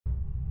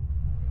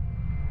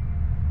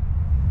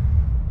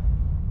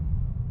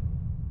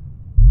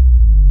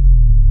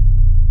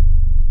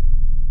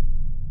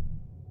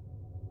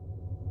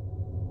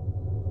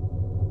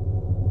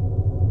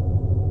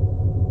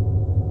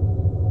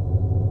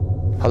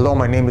Hello,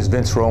 my name is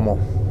Vince Romo.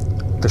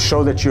 The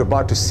show that you're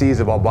about to see is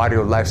about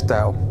barrio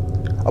lifestyle,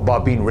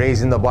 about being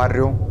raised in the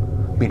barrio,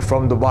 being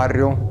from the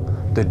barrio,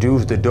 the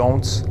do's, the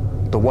don'ts,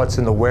 the what's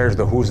and the where's,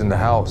 the who's in the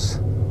house.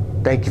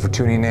 Thank you for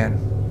tuning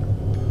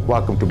in.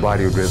 Welcome to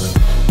Barrio Driven.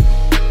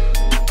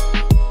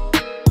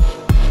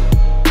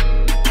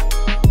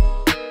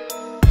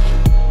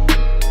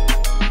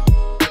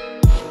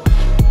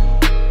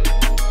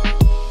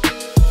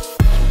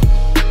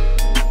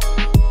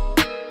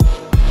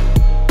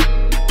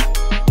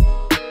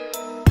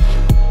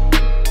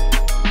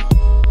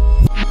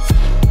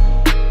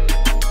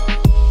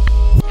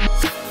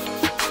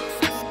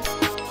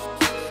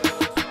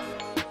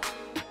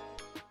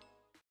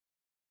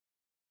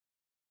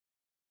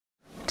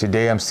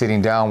 Today I'm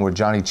sitting down with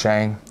Johnny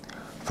Chang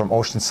from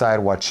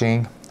Oceanside,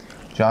 Chang.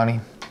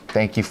 Johnny,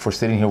 thank you for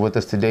sitting here with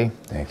us today.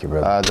 Thank you,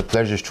 brother. The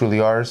pleasure is truly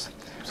ours.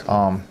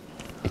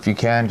 If you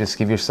can, just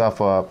give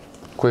yourself a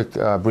quick,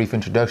 brief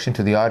introduction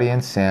to the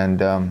audience, and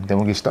then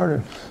we'll get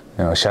started.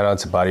 Shout out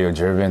to Barrio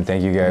Driven.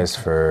 Thank you guys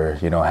for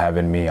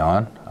having me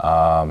on.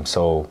 I'm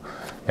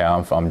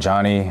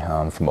Johnny.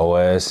 I'm from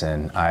OS,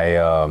 and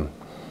I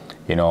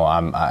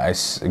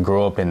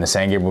grew up in the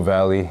San Gabriel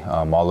Valley,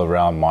 all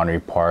around Monterey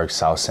Park,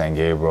 South San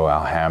Gabriel,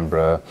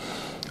 Alhambra,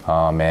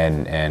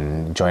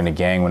 and joined the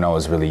gang when I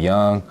was really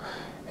young,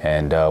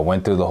 and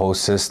went through the whole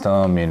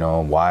system,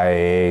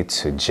 YA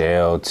to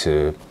jail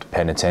to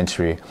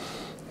penitentiary,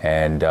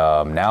 and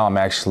now I'm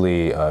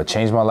actually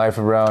changed my life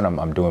around.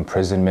 I'm doing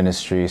prison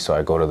ministry, so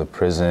I go to the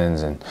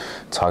prisons and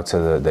talk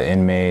to the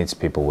inmates,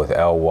 people with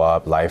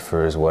LWAP,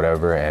 lifers,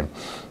 whatever, and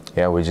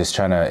yeah, we're just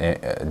trying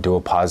to do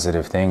a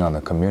positive thing on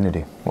the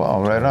community.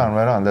 Wow, right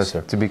on. That's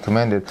to be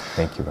commended.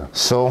 Thank you, bro.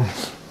 So,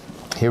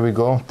 here we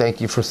go. Thank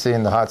you for sitting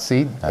in the hot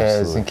seat. Absolutely.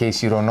 As in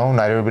case you don't know,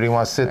 not everybody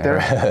wants to sit there,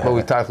 but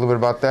we talked a little bit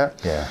about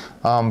that.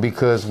 Yeah.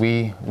 Because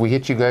we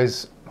hit you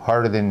guys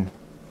harder than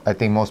I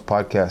think most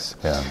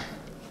podcasts. Yeah.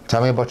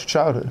 Tell me about your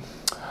childhood.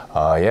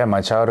 Yeah,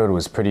 my childhood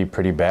was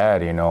pretty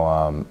bad.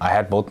 I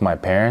had both my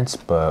parents,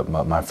 but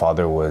my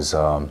father was,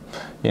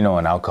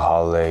 an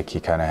alcoholic. He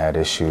kind of had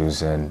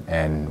issues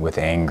and with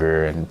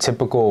anger and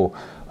typical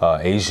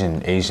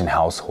Asian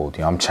household.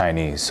 I'm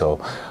Chinese, so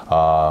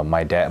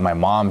my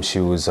mom, she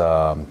was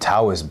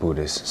Taoist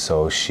Buddhist,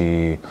 so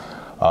she,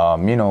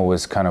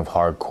 was kind of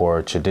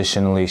hardcore.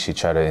 Traditionally, she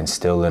tried to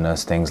instill in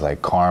us things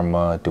like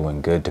karma,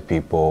 doing good to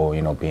people,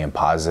 being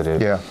positive.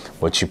 Yeah.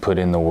 What you put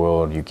in the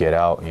world, you get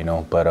out.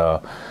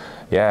 But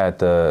yeah,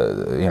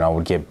 I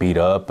would get beat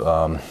up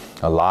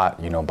a lot,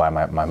 by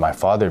my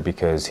father,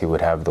 because he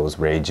would have those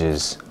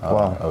rages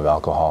of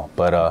alcohol.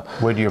 But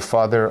would your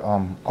father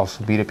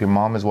also beat up your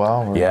mom as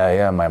well? Or?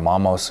 Yeah. My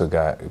mom also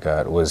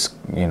was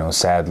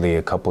sadly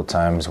a couple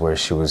times where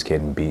she was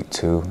getting beat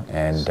too.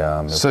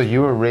 And so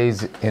you were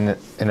raised in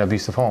an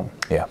abusive home.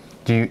 Yeah.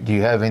 Do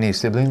you have any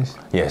siblings?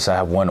 Yes, I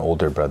have one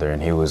older brother,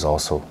 and he was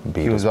also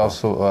beat. He was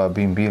also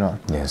being beat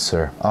on. Yes,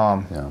 sir.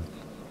 Yeah.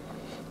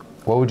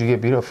 What would you get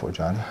beat up for,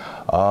 Johnny?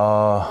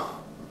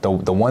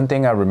 The one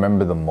thing I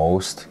remember the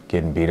most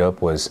getting beat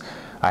up was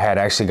I had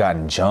actually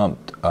gotten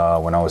jumped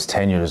when I was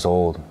 10 years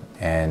old,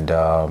 and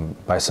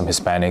by some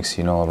Hispanics,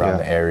 around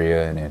the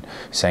area and in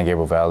San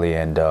Gabriel Valley,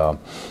 and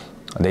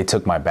they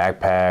took my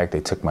backpack, they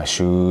took my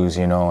shoes,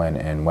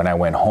 and when I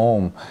went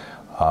home,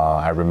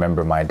 I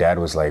remember my dad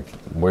was like,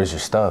 "Where's your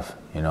stuff?"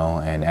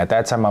 And at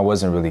that time I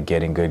wasn't really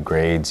getting good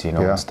grades,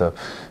 and stuff,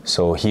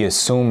 so he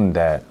assumed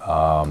that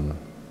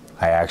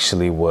I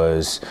actually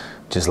was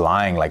just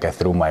lying, like I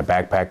threw my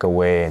backpack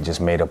away and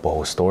just made up a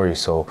whole story.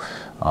 So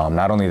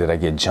not only did I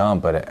get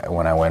jumped, but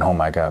when I went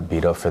home, I got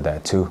beat up for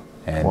that too.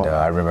 And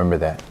I remember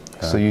that.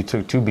 So you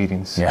took 2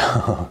 beatings.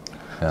 Yeah.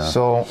 Yeah.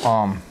 So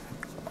I'm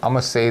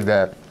gonna say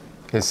that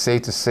it's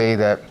safe to say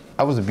that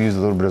I was abused a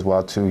little bit as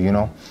well too,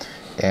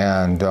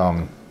 and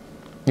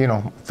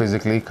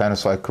physically, kind of,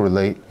 so I could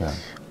relate. Yeah.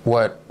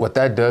 What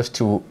that does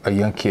to a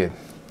young kid,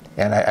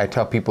 and I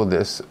tell people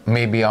this,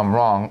 maybe I'm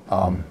wrong,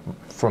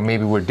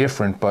 maybe we're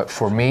different, but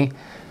for me,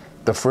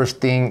 the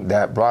first thing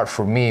that brought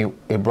for me,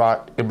 it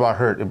brought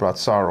hurt, it brought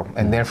sorrow,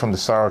 and then from the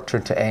sorrow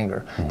turned to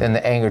anger, then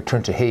the anger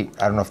turned to hate.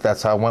 I don't know if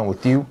that's how it went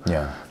with you.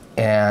 Yeah.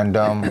 And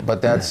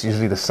but that's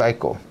usually the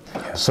cycle.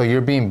 Yeah. So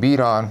you're being beat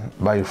on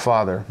by your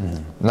father,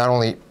 not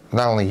only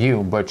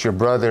you, but your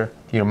brother,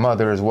 your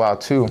mother as well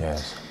too.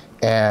 Yes.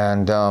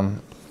 And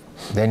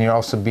then you're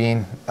also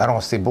being, I don't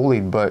want to say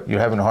bullied, but you're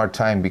having a hard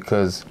time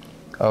because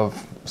of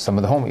some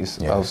of the homies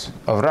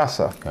of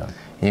Raza. Yeah.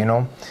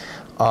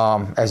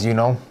 As you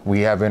know,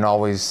 we haven't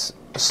always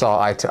saw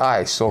eye to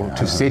eye. So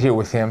to sit here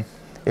with him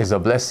is a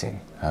blessing.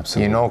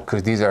 Absolutely.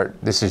 Because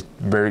this is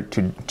very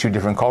two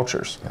different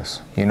cultures.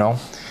 Yes.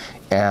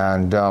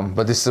 And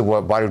but this is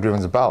what Barrio Driven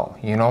is about.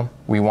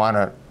 We want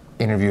to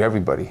interview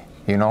everybody.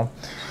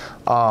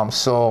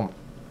 So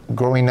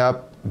growing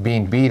up,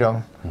 being beat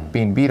on,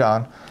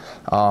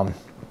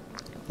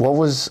 what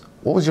was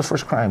your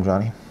first crime,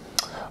 Johnny?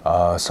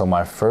 So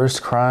my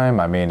first crime,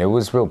 I mean, it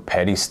was real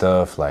petty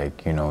stuff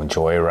like, you know,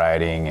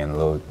 joyriding and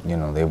little, you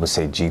know, they would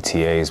say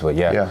GTAs, but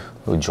yeah.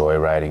 Little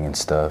joyriding and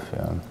stuff.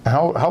 Yeah.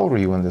 How old were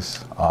you in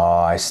this?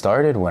 I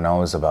started when I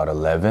was about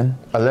 11.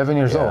 11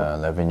 years old? Yeah,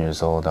 11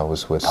 years old. I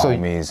was with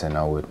homies and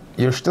I would...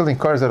 You're still in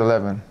cars at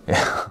 11?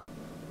 Yeah.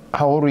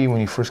 How old were you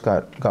when you first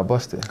got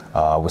busted?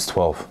 I was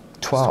 12.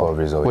 12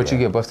 years old. What'd you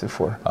get busted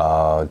for?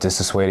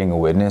 Dissuading a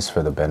witness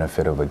for the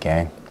benefit of a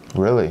gang.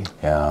 Really?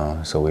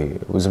 Yeah. So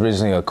it was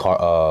originally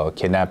a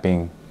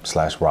kidnapping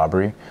 /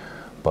 robbery,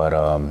 but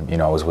you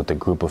know, I was with a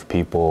group of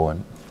people,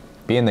 and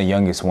being the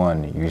youngest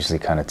one, you usually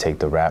kind of take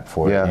the rap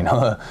for it, you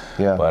know.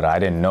 Yeah. But I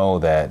didn't know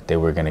that they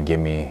were gonna give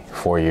me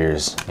 4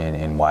 years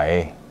in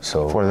YA.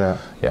 So for that.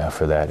 Yeah,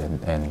 for that,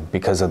 and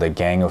because of the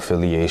gang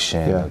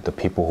affiliation, the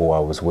people who I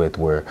was with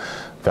were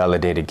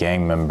validated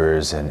gang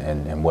members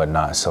and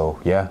whatnot. So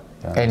yeah.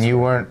 And you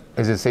weren't,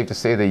 is it safe to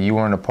say that you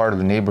weren't a part of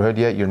the neighborhood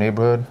yet, your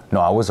neighborhood? No,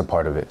 I was a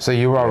part of it. So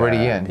you were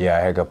already in? Yeah, I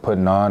had got put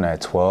on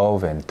at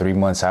 12, and 3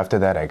 months after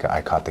that,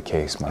 I caught the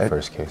case, my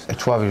first case. At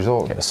 12 years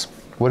old? Yes.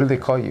 What did they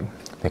call you?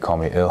 They call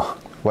me ill.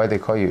 Why'd they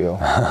call you ill?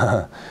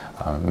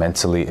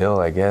 Mentally ill,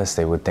 I guess.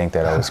 They would think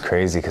that I was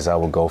crazy because I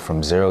would go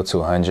from 0 to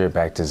 100,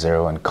 back to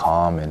 0 and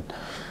calm, and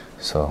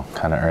so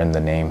kind of earned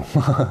the name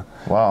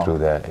Wow. through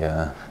that,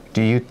 yeah.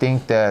 Do you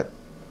think that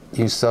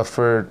you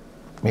suffered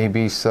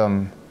maybe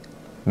some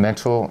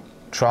mental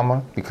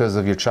trauma because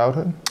of your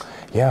childhood?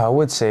 Yeah, I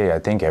would say I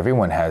think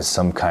everyone has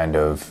some kind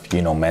of,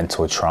 you know,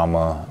 mental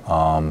trauma,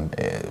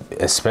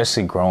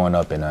 especially growing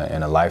up in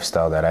a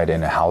lifestyle that I did,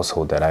 in a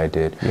household that I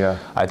did. Yeah.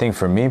 I think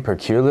for me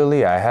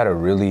peculiarly, I had a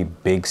really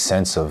big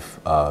sense of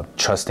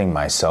trusting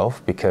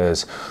myself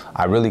because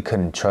I really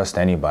couldn't trust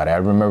anybody. I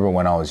remember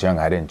when I was young,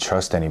 I didn't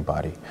trust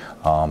anybody,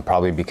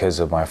 probably because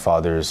of my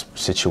father's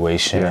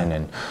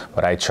situation,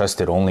 but I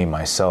trusted only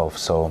myself.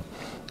 So,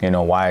 you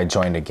know, why I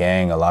joined a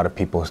gang, a lot of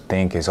people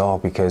think is,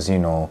 because, you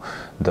know,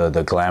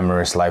 the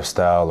glamorous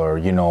lifestyle or,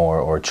 you know,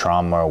 or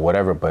trauma or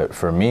whatever. But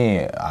for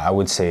me, I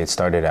would say it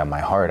started at my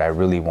heart. I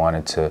really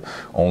wanted to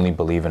only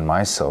believe in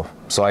myself.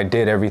 So I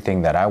did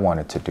everything that I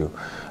wanted to do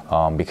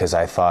because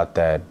I thought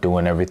that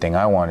doing everything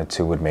I wanted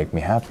to would make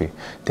me happy.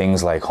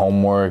 Things like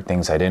homework,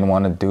 things I didn't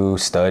want to do,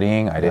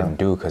 studying, I didn't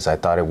do because I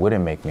thought it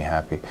wouldn't make me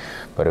happy.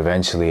 But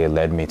eventually it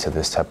led me to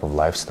this type of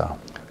lifestyle.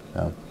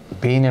 Yeah.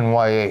 Being in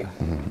YA,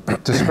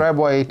 describe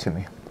YA to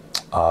me.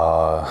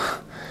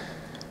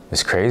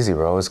 It's crazy,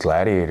 bro. It's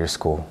gladiator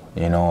school.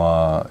 You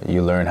know,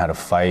 you learn how to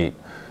fight.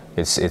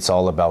 It's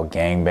all about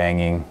gang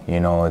banging. You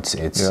know, it's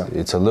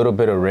a little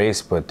bit of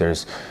race, but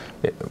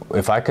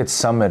if I could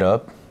sum it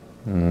up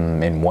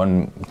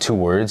in 2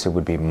 words, it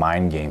would be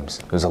mind games.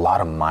 There's a lot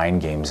of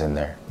mind games in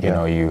there. You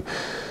know, you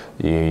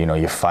know,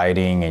 you're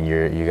fighting and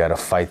you got to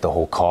fight the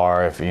whole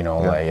car. If you know,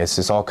 like it's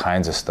just all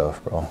kinds of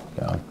stuff, bro.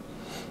 Yeah.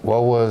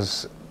 What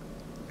was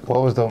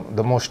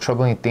the most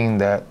troubling thing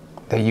that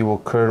you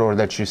occurred or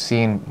that you've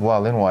seen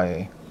while in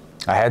YA?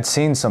 I had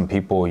seen some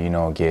people, you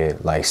know,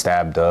 get like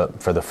stabbed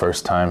up for the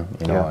first time,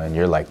 you know, and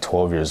you're like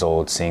 12 years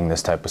old seeing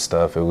this type of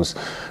stuff. It was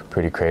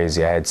pretty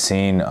crazy. I had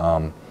seen,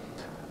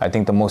 I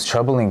think the most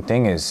troubling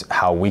thing is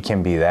how we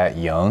can be that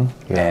young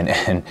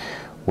and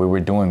we were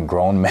doing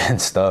grown man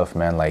stuff,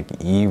 man, like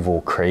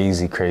evil,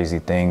 crazy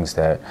things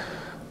that,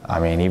 I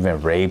mean,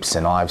 even rapes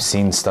and all. I've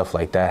seen stuff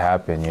like that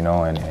happen, you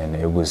know, and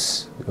it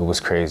was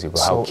crazy,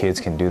 bro, how kids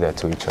can do that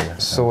to each other.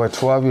 So at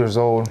 12 years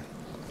old,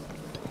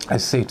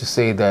 it's safe to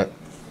say that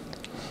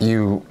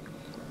you've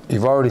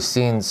already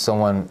seen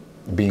someone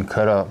being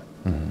cut up.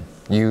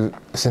 Mm-hmm.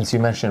 Since you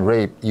mentioned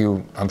rape,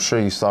 I'm sure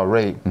you saw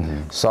rape.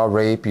 Mm-hmm. Saw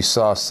rape, you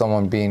saw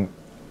someone being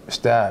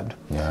stabbed.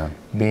 Yeah.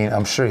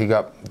 I'm sure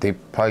they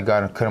probably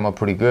cut him up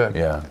pretty good.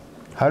 Yeah.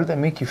 How did that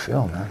make you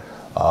feel, man?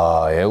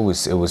 It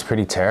was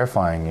pretty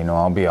terrifying, you know,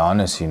 I'll be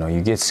honest, you know, you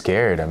get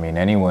scared. I mean,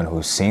 anyone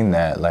who's seen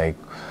that, like,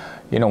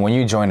 you know, when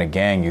you join a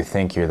gang, you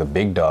think you're the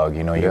big dog,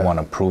 you know, you want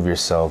to prove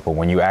yourself, but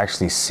when you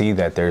actually see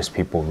that there's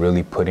people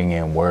really putting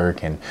in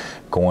work and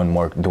doing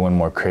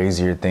more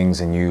crazier things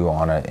than you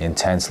on an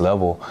intense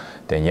level,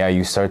 then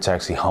you start to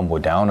actually humble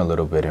down a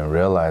little bit and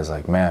realize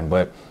like, man,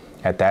 but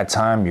at that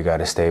time you got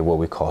to stay what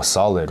we call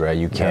solid, right?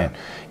 You can't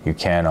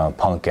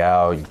punk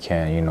out, you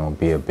can't, you know,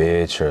 be a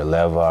bitch or a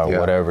leva or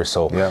whatever.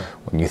 So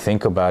when you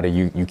think about it,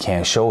 you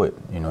can't show it,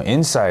 you know.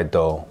 Inside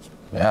though,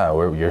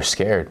 you're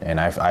scared, and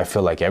I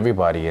feel like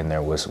everybody in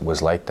there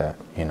was like that,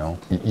 you know.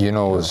 You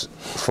know, it was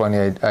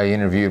funny. I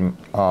interviewed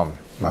my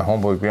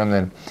homeboy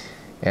Gremlin,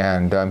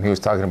 and he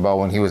was talking about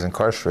when he was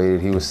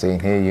incarcerated. He was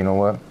saying, "Hey, you know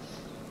what?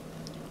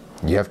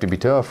 You have to be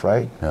tough,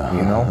 right?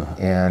 You know."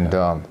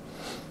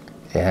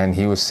 And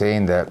he was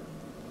saying that,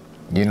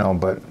 you know,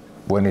 but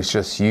when it's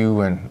just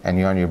you and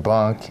you're on your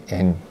bunk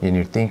and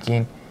you're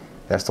thinking,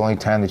 that's the only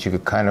time that you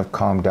could kind of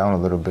calm down a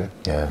little bit.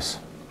 Yes.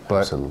 But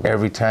absolutely.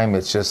 Every time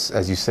it's just,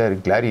 as you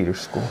said, gladiator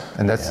school,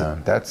 and that's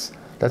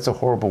a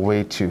horrible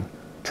way to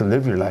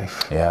live your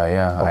life.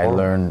 I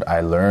learned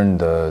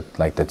the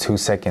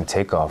 2-second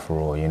takeoff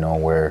rule, you know,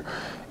 where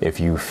if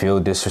you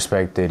feel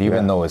disrespected,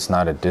 even though it's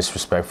not a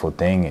disrespectful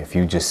thing, if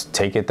you just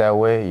take it that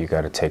way, you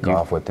got to take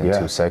off within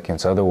 2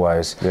 seconds.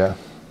 Otherwise,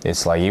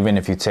 it's like, even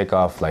if you take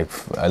off like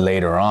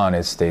later on,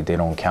 it's they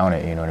don't count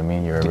it. You know what I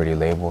mean? You're already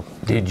labeled.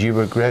 Did you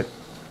regret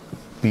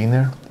being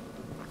there?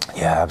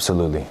 Yeah,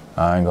 absolutely.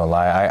 I ain't gonna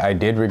lie. I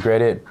did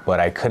regret it,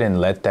 but I couldn't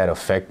let that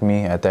affect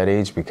me at that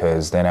age,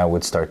 because then I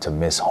would start to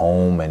miss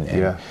home, and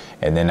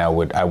then I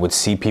would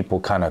see people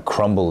kind of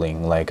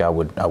crumbling. Like I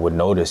would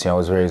notice. I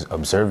was very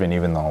observant,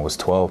 even though I was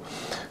 12,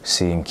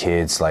 seeing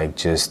kids like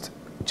just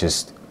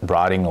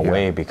rotting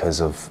away because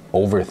of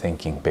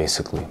overthinking,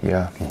 basically.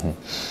 Yeah.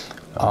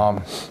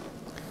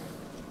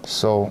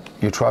 So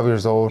you're 12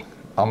 years old.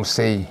 I'm gonna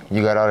say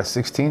you got out at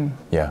 16.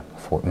 Yeah.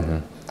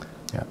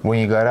 Yeah. When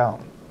you got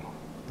out,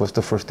 what's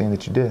the first thing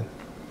that you did?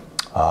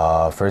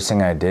 First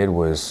thing I did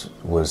was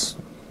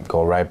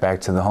go right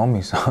back to the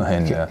homies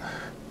and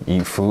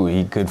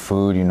eat good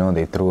food. You know,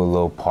 they threw a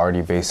little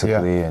party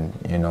basically, and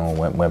you know,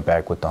 went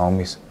back with the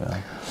homies.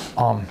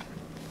 Yeah.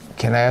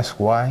 Can I ask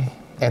why?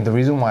 And the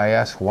reason why I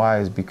ask why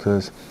is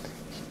because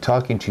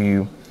talking to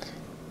you,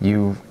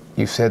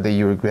 you said that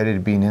you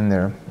regretted being in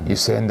there. You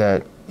said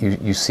that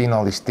you seen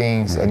all these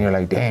things, and you're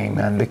like, dang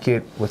man, look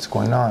at what's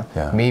going on.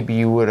 Yeah. Maybe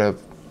you would have.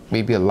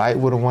 Maybe a light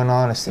would have went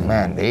on and said,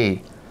 man,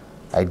 hey,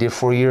 I did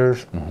 4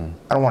 years.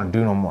 I don't want to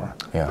do no more.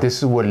 Yeah. This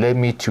is what led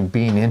me to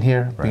being in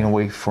here, being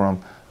away from,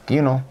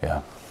 you know.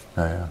 Yeah,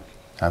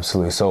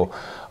 absolutely. So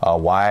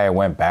why I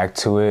went back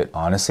to it,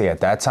 honestly, at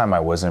that time I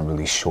wasn't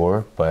really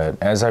sure. But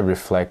as I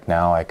reflect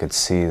now, I could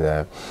see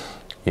that,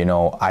 you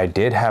know, I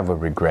did have a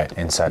regret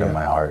inside of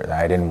my heart.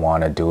 I didn't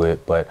want to do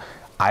it, but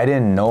I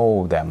didn't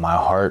know that my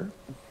heart,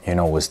 you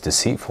know, was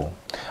deceitful.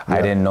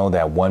 I didn't know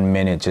that 1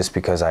 minute, just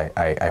because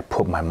I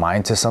put my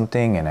mind to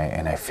something and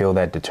I feel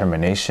that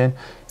determination,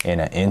 in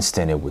an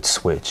instant it would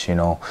switch, you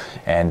know.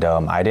 And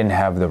I didn't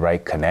have the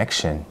right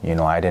connection, you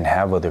know. I didn't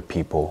have other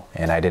people,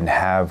 and I didn't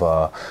have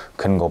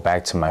couldn't go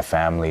back to my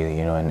family,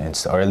 you know,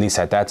 or at least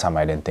at that time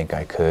I didn't think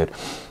I could.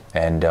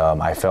 And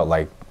I felt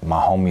like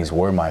my homies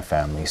were my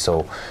family.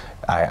 So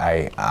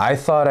I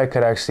thought I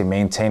could actually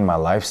maintain my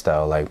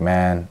lifestyle. Like,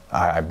 man,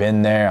 I've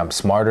been there. I'm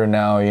smarter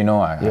now, you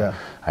know.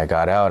 I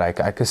got out.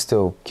 I could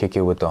still kick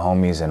it with the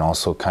homies and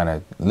also kind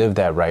of live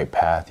that right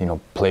path, you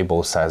know, play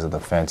both sides of the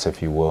fence,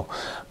 if you will.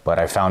 But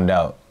I found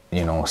out,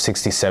 you know,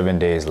 67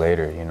 days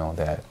later, you know,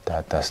 that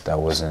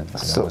wasn't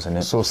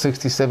it. So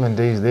 67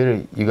 days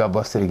later, you got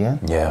busted again?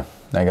 Yeah.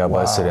 I got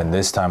busted, and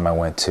this time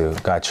I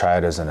got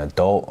tried as an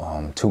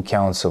adult, 2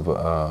 counts of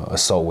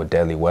assault with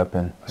deadly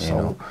weapon. You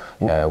know,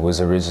 yeah, it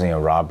was originally a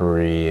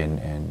robbery,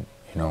 and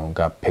you know,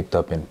 got picked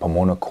up in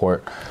Pomona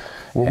court.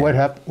 Well,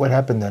 what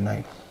happened that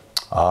night?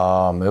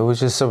 It was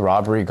just a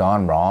robbery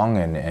gone wrong,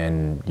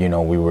 and you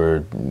know, we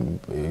were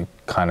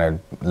kind of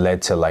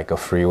led to like a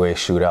freeway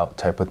shootout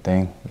type of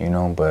thing, you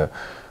know, but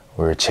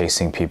we were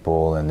chasing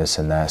people and this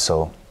and that.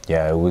 So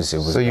yeah, it was.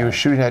 So you were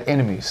shooting at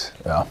enemies?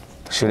 Yeah.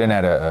 Shooting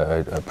at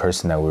a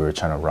person that we were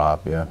trying to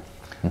rob, yeah.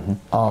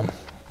 Yeah.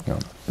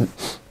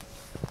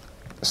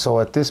 So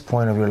at this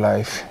point of your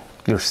life,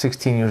 you're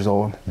 16 years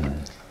old.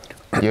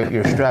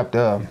 You're strapped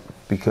up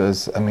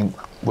because, I mean,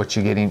 what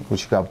you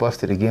got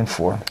busted again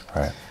for.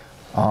 Right.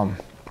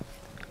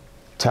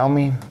 Tell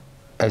me,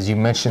 as you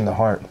mentioned the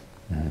heart,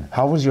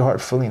 how was your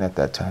heart feeling at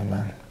that time,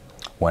 man?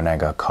 When I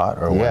got caught,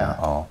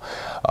 or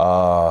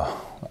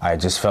I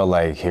just felt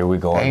like, here we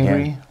go again.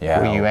 Angry? Yeah.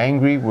 Were you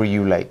angry? Were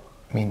you like,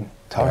 I mean,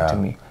 talk to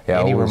me. Yeah,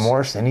 any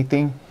remorse,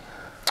 anything?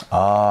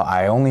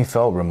 I only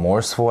felt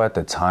remorseful at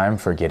the time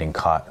for getting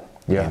caught,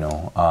 you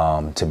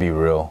know, to be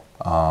real.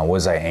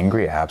 Was I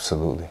angry?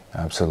 Absolutely.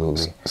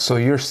 So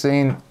you're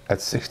saying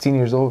at 16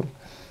 years old,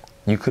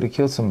 you could have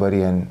killed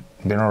somebody and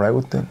been all right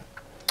with it?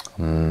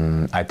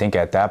 I think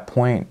at that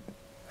point,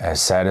 as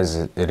sad as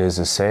it is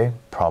to say,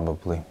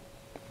 probably.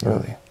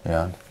 Really?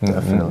 Yeah,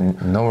 definitely.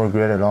 No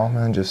regret at all,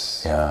 man?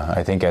 Just... Yeah,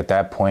 I think at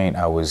that point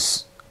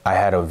I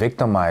had a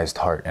victimized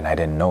heart, and I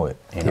didn't know it.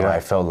 You know,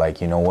 I felt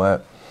like, you know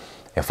what?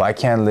 If I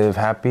can't live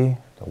happy,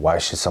 why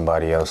should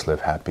somebody else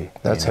live happy?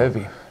 That's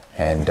heavy.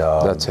 And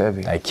that's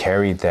heavy. I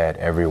carried that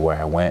everywhere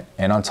I went.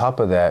 And on top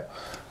of that,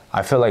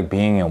 I feel like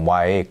being in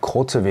YA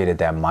cultivated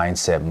that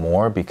mindset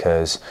more,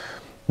 because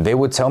they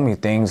would tell me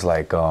things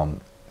like,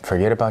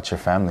 forget about your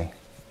family.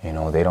 You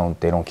know, they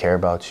don't care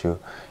about you.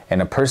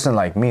 And a person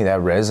like me,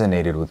 that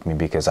resonated with me,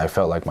 because I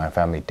felt like my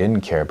family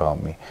didn't care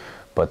about me.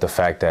 But the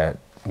fact that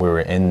we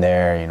were in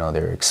there, you know, they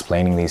were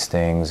explaining these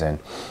things, and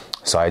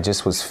so I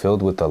just was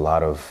filled with a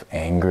lot of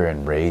anger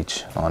and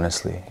rage,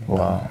 honestly.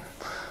 Wow.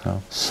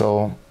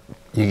 So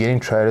you're getting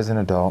tried as an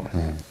adult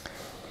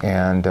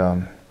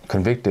and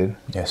convicted.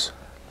 Yes.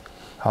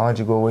 How long did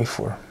you go away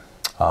for?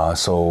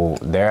 So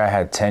there I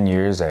had 10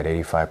 years at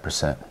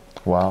 85%.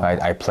 Wow.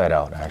 I pled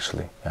out,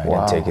 actually. I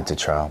didn't take it to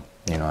trial.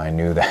 You know, I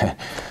knew that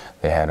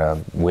they had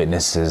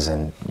witnesses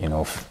and, you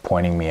know,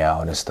 pointing me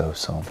out and stuff,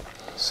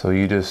 so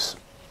you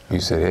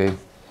said, hey,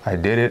 I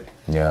did it.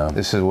 Yeah.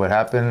 This is what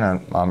happened,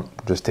 and I'm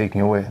just taking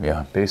you away.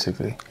 Yeah.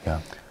 Basically.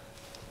 Yeah.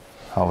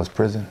 How was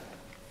prison?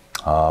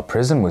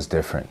 Prison was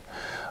different.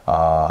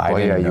 I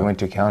didn't yeah, know. you went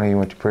to county, you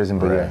went to prison,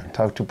 but Right. yeah,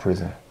 talk to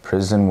prison.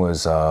 Prison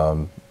was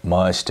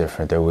much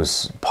different. There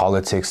was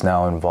politics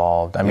now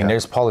involved. I mean, Yeah.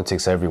 there's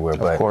politics everywhere,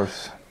 Of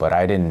course. but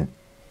I didn't.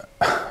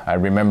 I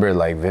remember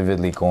like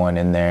vividly going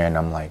in there, and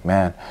I'm like,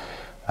 man,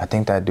 I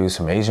think that dude's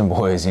some Asian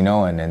boys, you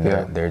know, and then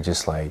Yeah. they're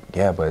just like,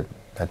 yeah, but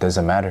that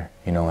doesn't matter,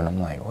 you know, and I'm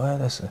like,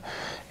 what?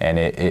 And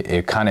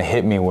it kind of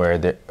hit me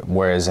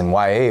whereas in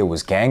YA it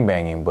was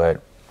gangbanging, but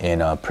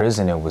in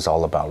prison it was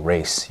all about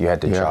race. You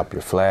had to Yeah. drop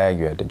your flag,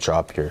 you had to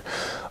drop your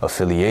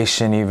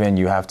affiliation, even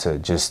you have to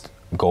just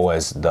go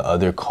as the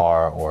other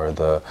car or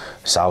the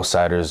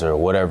Southsiders or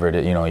whatever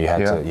it, you know, you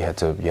had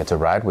to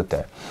ride with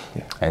that.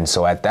 Yeah. And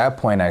so at that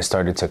point I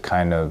started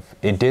to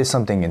it did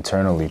something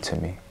internally to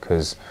me,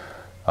 because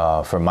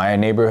for my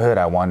neighborhood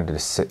I wanted to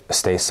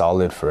stay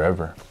solid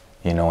forever,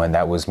 you know, and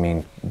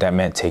that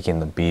meant taking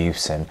the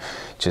beefs and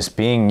just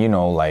being, you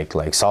know,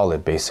 like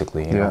solid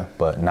basically, you know,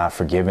 but not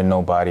forgiving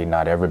nobody,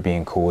 not ever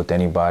being cool with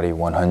anybody,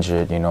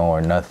 100, you know,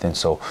 or nothing.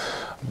 So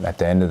at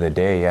the end of the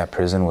day, yeah,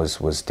 prison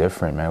was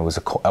different, man. It was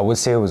I would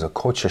say it was a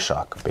culture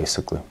shock,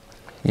 basically.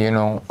 You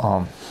know,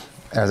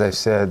 as I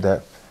said,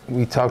 that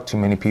we talked to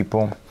many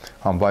people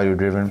on Barrio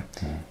Driven,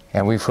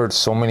 and we've heard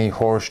so many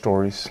horror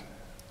stories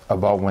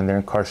about when they're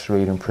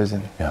incarcerated in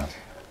prison. Yeah.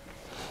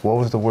 What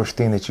was the worst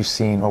thing that you've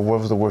seen, or what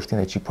was the worst thing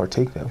that you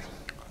partaked of?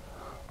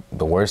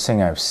 The worst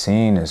thing I've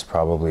seen is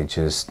probably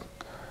just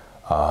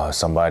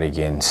somebody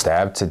getting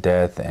stabbed to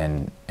death,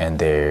 and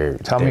they're...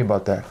 Tell me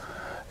about that.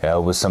 Yeah,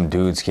 it was some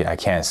dudes, I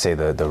can't say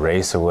the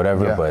race or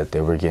whatever, Yeah. but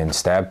they were getting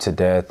stabbed to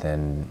death,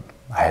 and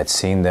I had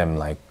seen them,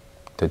 like,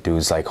 the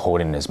dude's like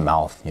holding his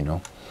mouth, you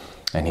know,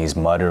 and he's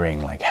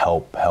muttering like,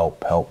 help,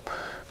 help, help.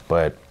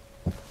 But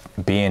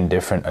being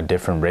a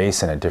different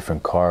race and a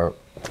different car,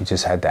 we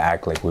just had to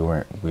act like we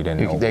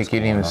didn't know. They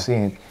couldn't even see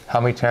it.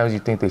 How many times do you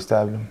think they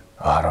stabbed him?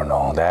 I don't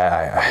know.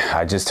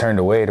 I just turned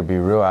away, to be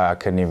real. I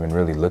couldn't even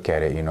really look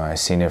at it, you know. I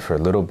seen it for a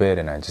little bit,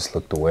 and I just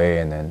looked away,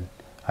 and then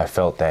I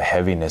felt that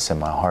heaviness in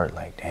my heart,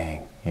 like,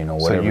 dang, you know,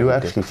 whatever. So you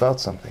actually felt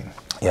something?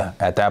 Yeah,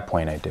 at that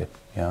point I did,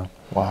 yeah.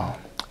 Wow.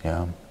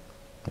 Yeah,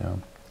 yeah.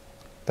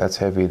 That's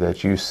heavy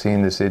that you've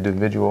seen this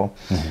individual.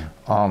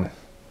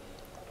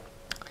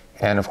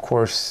 And of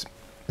course,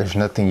 there's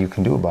nothing you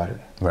can do about it.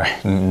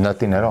 Right.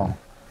 Nothing at all.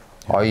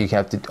 All you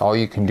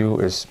can do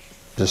is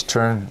just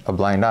turn a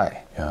blind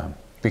eye. Yeah.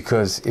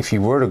 Because if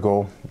you were to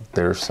go,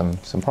 there's some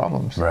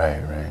problems. Right,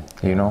 right.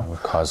 You know? It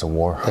would cause a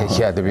war.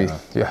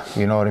 Yeah,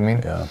 you know what I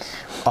mean? Yeah.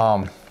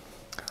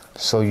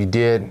 So you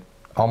did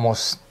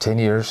almost 10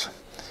 years.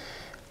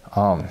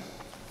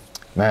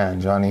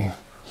 Man, Johnny,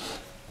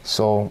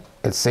 so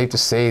it's safe to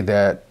say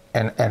that,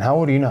 and how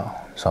old are you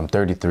now? So I'm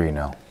 33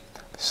 now.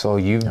 So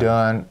you've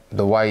done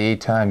the YA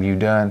time, you've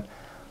done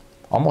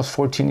almost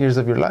 14 years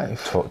of your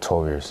life.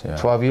 12 years, yeah.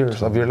 12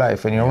 years of your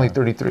life, and you're only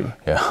 33.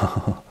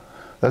 Yeah.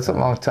 That's a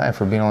long time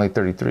for being only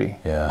 33.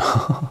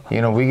 Yeah.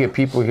 You know, we get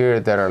people here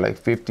that are like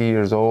 50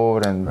 years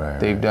old, and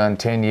they've done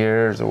 10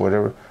 years or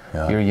whatever.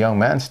 Yeah. You're a young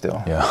man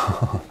still.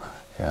 Yeah.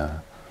 Yeah.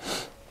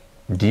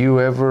 Do you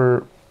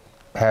ever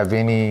have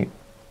any,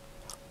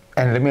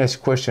 and let me ask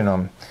you a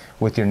question,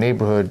 with your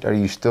neighborhood, are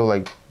you still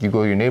like, you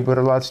go to your neighborhood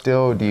a lot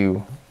still? Do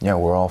you? Yeah,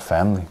 we're all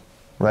family.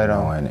 Right you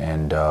on. know,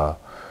 and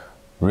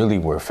really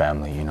we're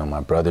family. You know, my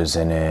brother's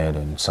in it,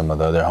 and some of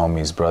the other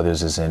homies'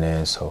 brothers is in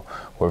it. So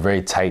we're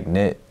very tight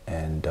knit,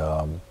 and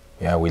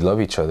yeah, we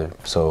love each other.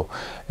 So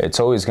it's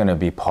always going to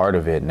be part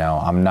of it. Now,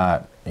 I'm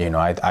not, you know,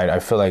 I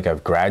feel like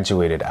I've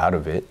graduated out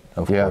of it,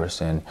 of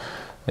course, and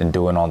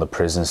doing all the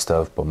prison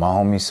stuff. But my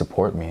homies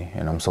support me,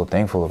 and I'm so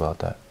thankful about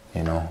that.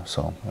 You know,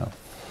 so yeah.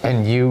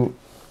 And you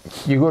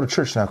go to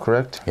church now,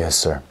 correct? Yes,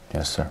 sir.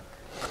 Yes, sir.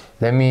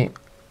 Let me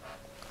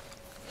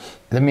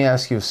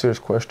ask you a serious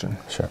question.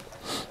 Sure.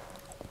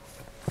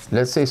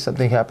 Let's say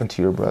something happened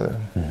to your brother,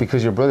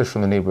 because your brother's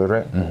from the neighborhood,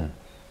 right? Mm-hmm.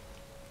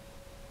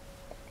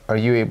 Are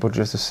you able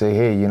just to say,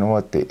 hey, you know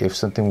what, if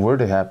something were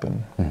to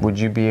happen, would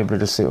you be able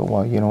to say, oh,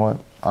 well, you know what,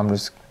 I'm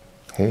just,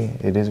 hey,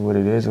 it is what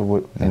it is, or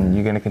what, and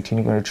you're going to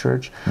continue going to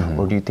church?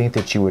 Or do you think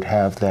that you would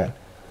have that?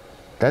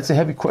 That's a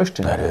heavy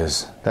question. That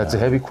is. That's a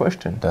heavy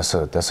question. That's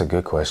a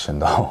good question,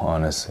 though,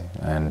 honestly.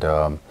 And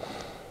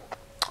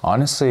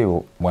honestly,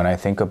 when I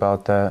think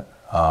about that,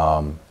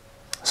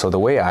 so the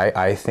way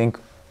I think,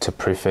 to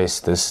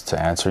preface this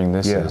to answering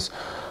this, is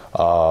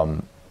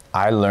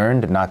I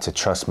learned not to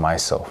trust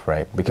myself,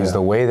 right? Because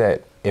the way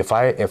that if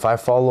I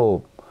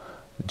follow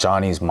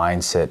Johnny's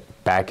mindset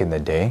back in the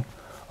day,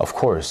 of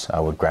course I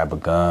would grab a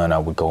gun, I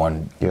would go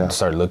and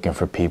start looking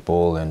for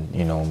people, and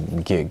you know,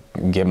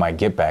 get my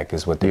get back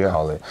is what they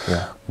call it.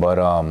 But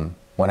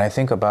when I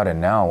think about it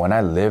now, when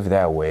I live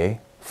that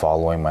way,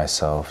 following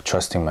myself,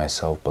 trusting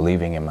myself,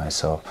 believing in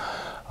myself,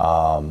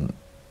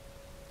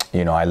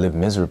 you know, I live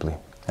miserably,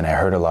 and I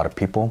hurt a lot of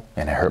people,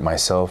 and I hurt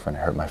myself, and I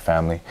hurt my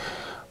family.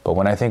 But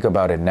when I think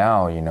about it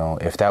now, you know,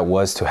 if that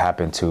was to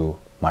happen to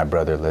my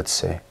brother, let's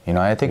say, you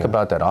know, I think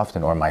about that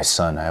often, or my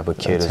son. I have a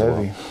kid as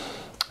well.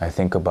 I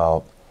think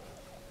about,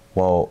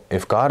 well,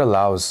 if God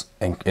allows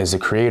and is the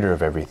creator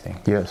of everything,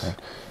 right,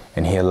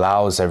 and he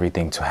allows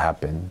everything to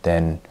happen,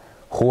 then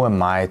who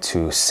am I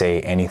to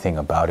say anything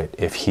about it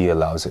if he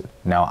allows it?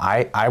 Now,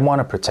 I want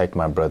to protect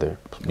my brother.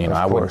 You know,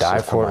 I would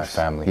die for my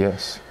family.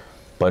 Yes.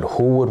 But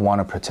who would want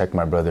to protect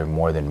my brother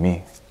more than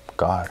me?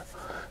 God.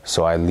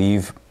 So I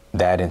leave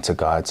that into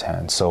God's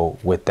hands. So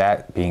with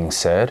that being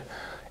said,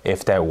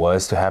 if that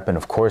was to happen,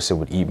 of course it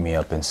would eat me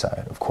up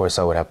inside. Of course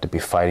I would have to be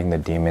fighting the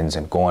demons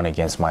and going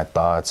against my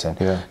thoughts and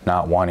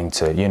not wanting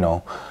to, you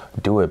know,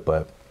 do it.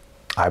 But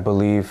I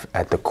believe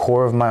at the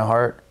core of my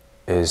heart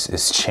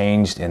is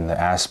changed in the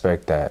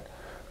aspect that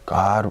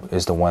God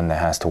is the one that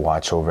has to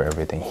watch over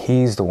everything.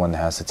 He's the one that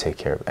has to take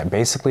care of it. And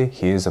basically,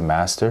 he is a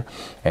master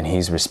and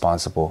he's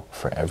responsible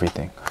for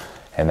everything.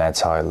 And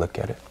that's how I look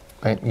at it.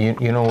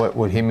 And you know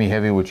what hit me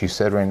heavy, what you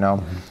said right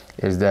now,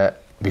 is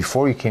that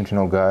before you came to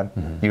know God,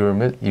 you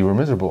were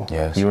miserable.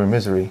 Yes. You were in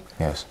misery.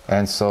 Yes.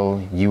 And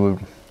so you would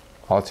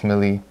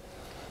ultimately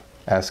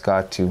ask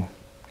God to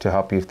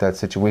help you if that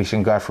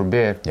situation, God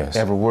forbid,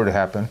 ever were to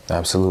happen.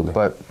 Absolutely.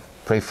 But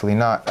prayerfully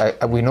not.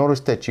 We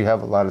noticed that you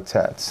have a lot of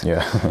tats.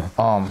 Yeah.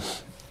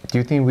 Do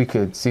you think we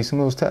could see some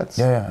of those tats?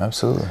 Yeah,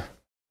 absolutely.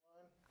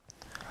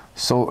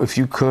 So if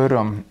you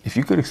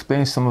could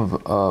explain some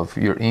of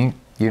your ink,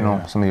 you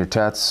know, some of your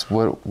tats.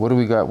 What do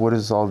we got? What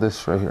is all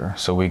this right here?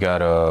 So we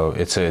got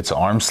it's an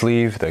arm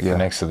sleeve that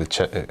connects to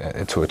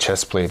to a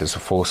chest plate. It's a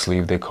full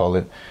sleeve, they call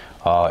it.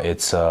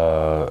 It's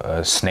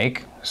a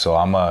snake. So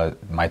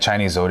my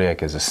Chinese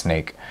zodiac is a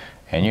snake.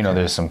 And you know,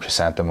 there's some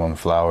chrysanthemum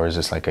flowers.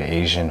 It's like an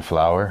Asian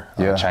flower,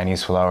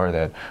 Chinese flower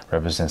that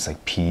represents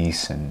like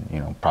peace and, you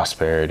know,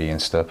 prosperity and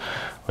stuff.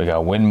 We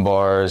got wind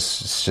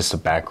bars. It's just a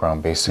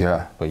background basically.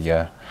 Yeah. But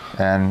yeah.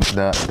 And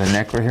the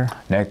neck right here?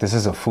 Neck, this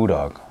is a foo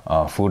dog.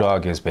 Foo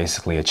dog is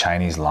basically a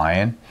Chinese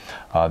lion.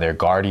 They're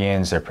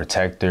guardians, they're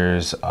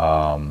protectors,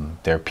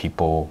 they're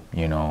people,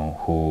 you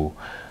know, who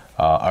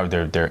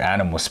they're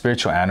animals,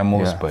 spiritual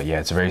animals, but yeah,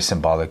 it's very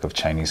symbolic of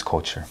Chinese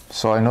culture.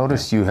 So I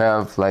noticed you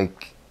have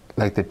like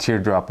the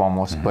teardrop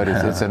almost, but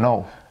it's an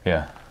O.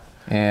 Yeah.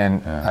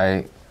 And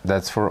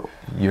that's for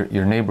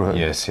your neighborhood.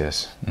 Yes,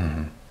 yes.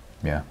 Mm-hmm.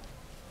 Yeah.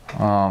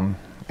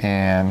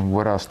 And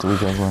what else do we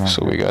got going on?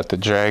 So we got the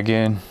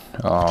dragon.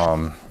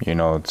 You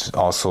know, it's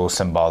also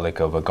symbolic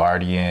of a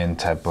guardian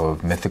type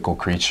of mythical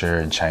creature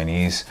in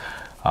Chinese.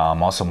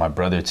 Also my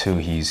brother too,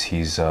 he's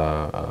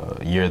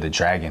Year of the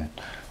Dragon.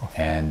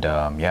 And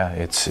yeah,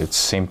 it's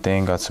same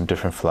thing. Got some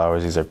different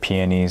flowers. These are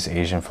peonies,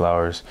 Asian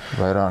flowers.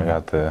 Right on. I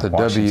got the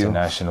Washington W.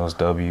 Nationals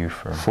W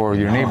for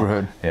your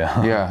neighborhood.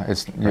 Yeah. Yeah.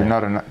 You're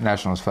not a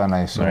Nationals fan,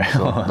 I assume. Right.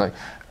 So like,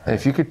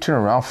 if you could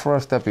turn around for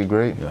us, that'd be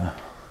great. Yeah.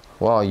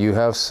 Wow, you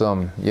have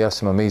some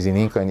amazing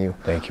ink on you.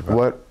 Thank you,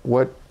 bro.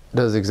 What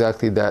does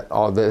exactly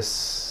all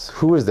this?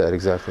 Who is that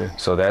exactly?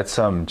 So that's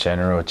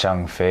General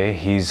Chang.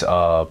 He's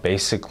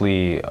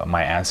basically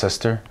my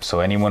ancestor. So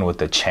anyone with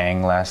the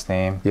Chang last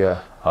name. Yeah.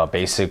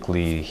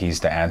 Basically,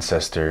 he's the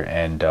ancestor,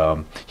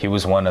 and he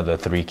was one of the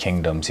three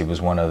kingdoms. He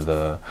was one of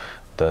the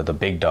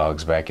big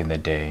dogs back in the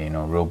day. You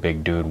know, real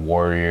big dude,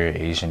 warrior,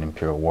 Asian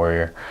imperial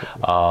warrior.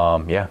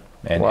 Yeah,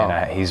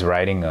 and he's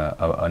riding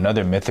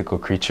another mythical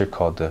creature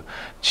called the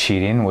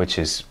Chirin, which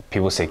is,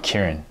 people say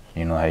Kirin.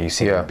 You know how you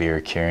see the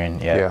beer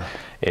Kirin? Yeah.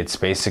 It's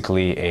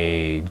basically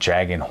a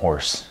dragon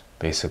horse.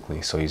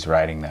 Basically, so he's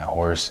riding that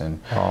horse, and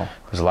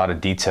there's a lot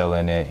of detail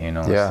in it, you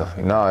know. Yeah, stuff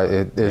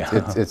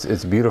like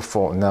it's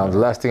beautiful. Now, the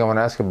last thing I want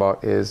to ask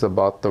about is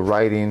about the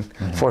writing.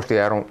 Fortunately,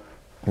 I don't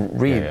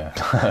read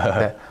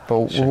that,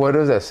 but what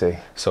does that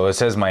say? So it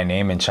says my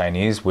name in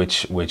Chinese,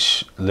 which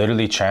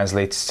literally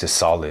translates to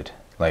solid,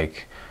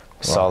 like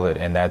solid,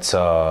 and that's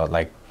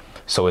like,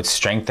 so it's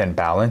strength and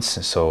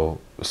balance. So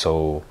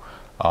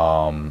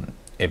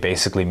it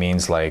basically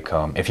means like,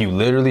 if you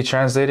literally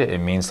translate it, it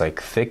means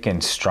like thick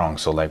and strong.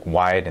 So like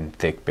wide and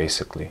thick,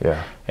 basically.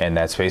 Yeah. And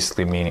that's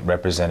basically meaning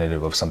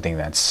representative of something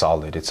that's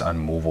solid. It's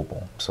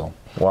unmovable. So.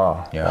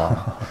 Wow. Yeah.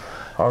 Wow.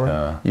 All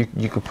right.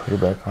 You could put it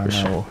back on. For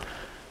sure.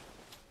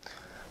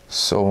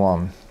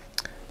 So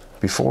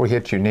before we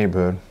hit your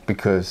neighborhood,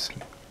 because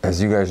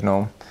as you guys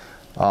know,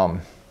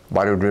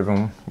 Barrio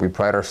Driven, we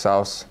pride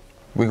ourselves.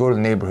 We go to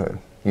the neighborhood.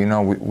 You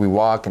know, we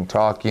walk and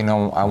talk. You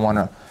know,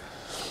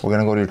 we're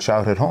gonna go to your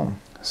childhood home.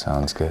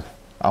 Sounds good.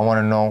 I want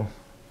to know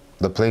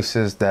the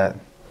places that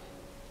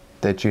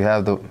you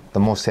have the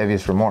most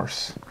heaviest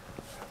remorse.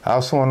 I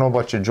also want to know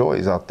about your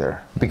joys out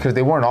there, because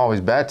they weren't always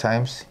bad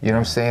times. You know what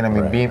I'm saying? I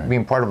mean,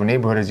 being part of a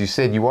neighborhood, as you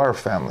said, you are a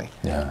family.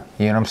 Yeah.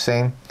 You know what I'm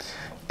saying?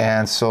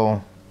 And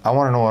so I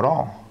want to know it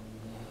all.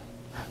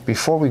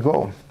 Before we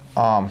go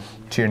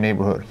to your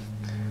neighborhood,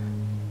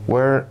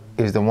 where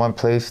is the one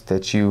place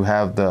that you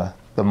have the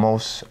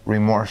most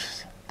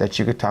remorse that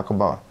you could talk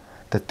about?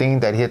 The thing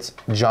that hits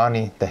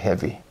Johnny the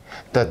heavy.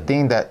 The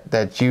thing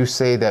that you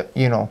say that,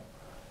 you know,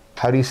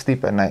 how do you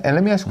sleep at night? And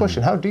let me ask a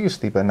question. How do you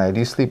sleep at night?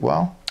 Do you sleep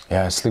well?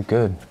 Yeah, I sleep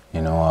good.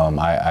 You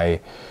know,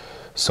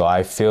 so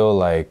I feel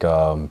like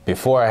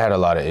before I had a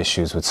lot of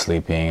issues with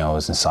sleeping. I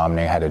was insomniac,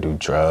 I had to do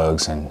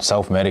drugs and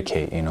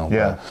self-medicate, you know.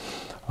 Yeah.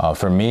 But,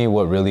 for me,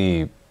 what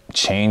really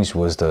changed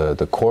was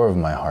the core of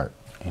my heart.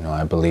 You know,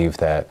 I believe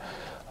that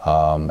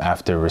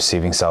after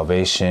receiving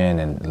salvation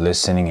and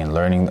listening and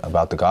learning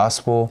about the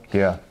gospel,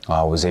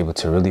 I was able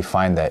to really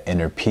find that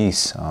inner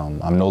peace.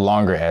 I'm no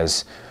longer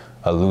as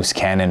a loose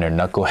cannon or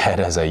knucklehead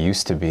as I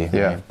used to be.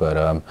 Right?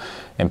 But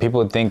and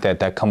people think that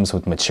that comes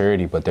with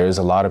maturity, but there's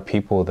a lot of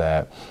people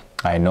that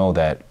I know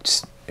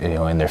that, you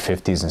know, in their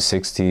 50s and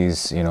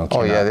 60s, you know.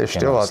 Oh yeah, they're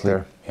still out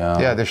there.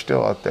 Yeah, they're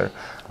still out there.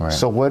 Right.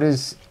 So what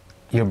is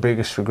your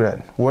biggest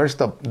regret? Where's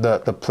the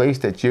place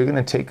that you're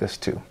gonna take us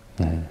to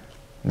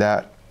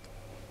that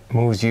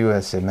moves you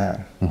as a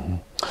man?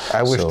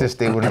 I wish this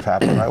day wouldn't have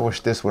happened. I wish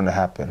this wouldn't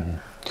have happened.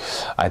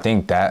 I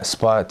think that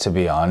spot, to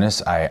be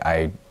honest,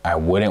 I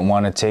wouldn't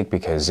want to take,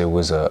 because it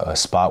was a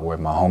spot where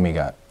my homie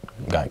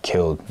got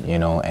killed, you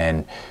know,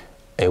 and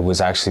it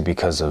was actually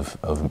because of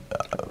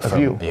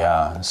you.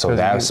 Yeah. So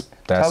that's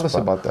tell us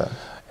about that.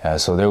 Yeah.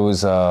 So there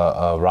was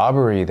a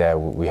robbery that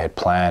we had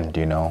planned,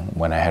 you know,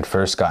 when I had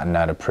first gotten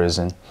out of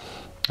prison,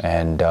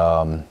 and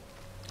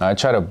I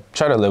try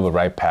to live a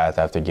right path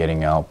after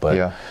getting out,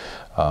 but.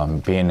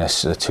 Being a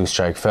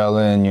two-strike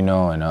felon, you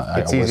know, and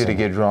it's easy to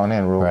get drawn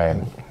in, right?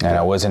 And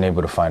I wasn't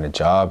able to find a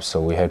job,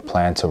 so we had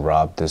planned to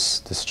rob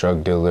this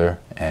drug dealer,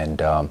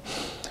 and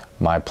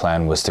my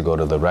plan was to go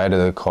to the right of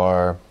the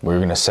car. We were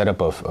gonna set up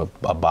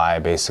a buy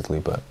basically,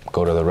 but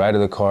go to the right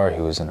of the car.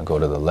 He was gonna go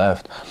to the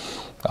left.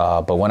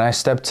 But when I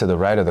stepped to the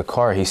right of the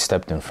car, he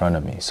stepped in front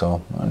of me.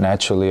 So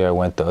naturally, I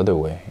went the other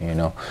way. You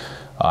know,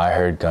 I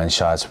heard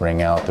gunshots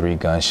ring out, 3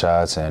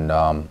 gunshots, and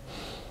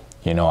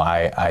you know,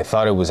 I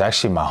thought it was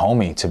actually my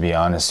homie, to be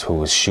honest, who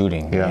was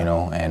shooting, you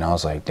know, and I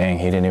was like, dang,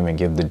 he didn't even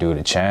give the dude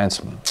a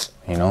chance,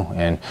 you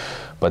know,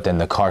 but then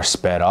the car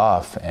sped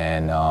off,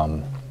 and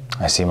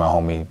I see my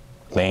homie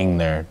laying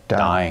there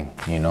dying,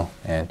 you know,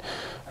 and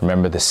I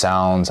remember the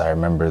sounds, I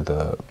remember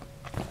the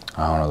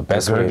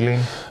best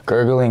way,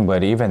 gurgling,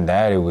 but even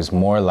that, it was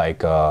more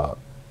like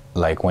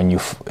when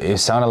it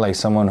sounded like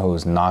someone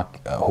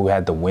who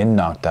had the wind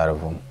knocked out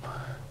of him.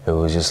 It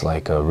was just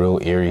like a real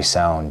eerie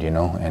sound, you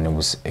know, and it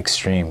was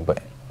extreme.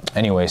 But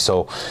anyway,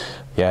 so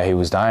yeah, he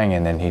was dying,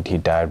 and then he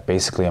died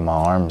basically in my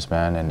arms,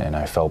 man, and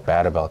I felt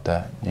bad about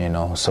that, you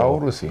know. So how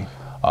old was he?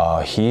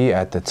 He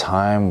at the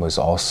time was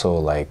also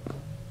like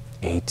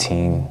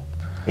 18.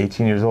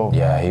 18 years old?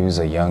 Yeah, he was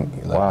a young,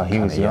 like, wow, he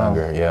was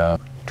younger. Yeah.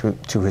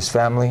 To his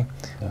family,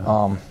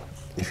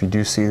 if you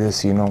do see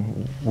this, you know,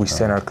 we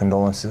send our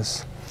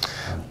condolences.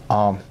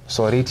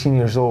 So at 18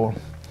 years old,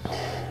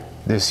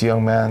 this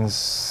young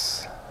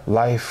man's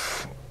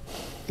life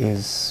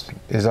is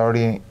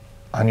already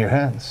on your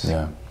hands.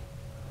 Yeah.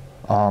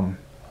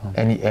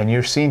 And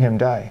you're seeing him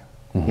die.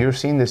 You're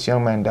seeing this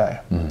young man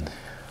die.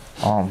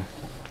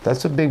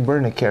 That's a big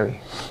burden to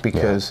carry,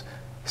 because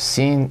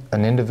seeing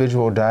an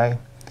individual die,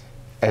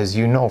 as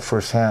you know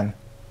firsthand,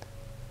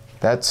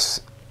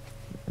 it's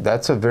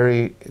a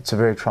very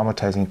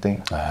traumatizing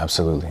thing.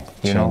 Absolutely.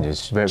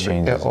 Changes.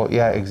 Oh,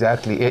 yeah,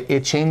 exactly.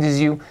 It changes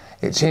you.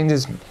 It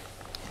changes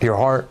your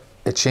heart.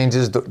 It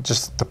changes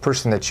just the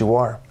person that you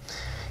are.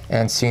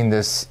 And seeing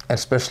this,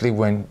 especially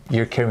when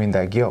you're carrying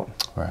that guilt.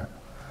 Right.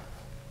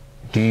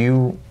 Do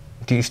you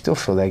still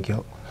feel that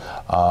guilt?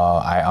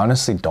 I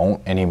honestly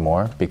don't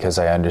anymore, because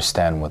I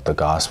understand what the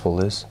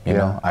gospel is. You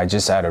know, I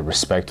just, out of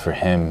respect for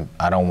him,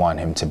 I don't want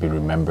him to be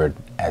remembered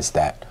as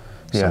that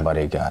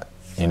somebody got,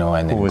 you know,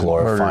 and then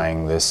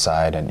glorifying this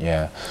side, and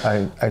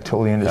I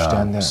totally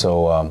understand that.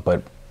 So,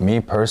 but me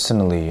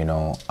personally, you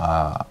know,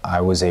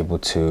 I was able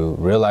to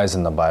realize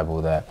in the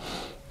Bible that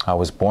I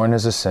was born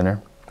as a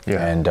sinner.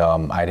 And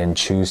I didn't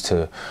choose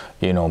to,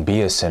 you know,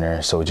 be a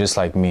sinner. So just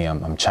like me,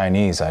 I'm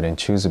Chinese. I didn't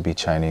choose to be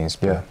Chinese,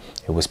 but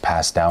it was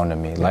passed down to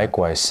me.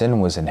 Likewise,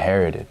 sin was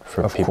inherited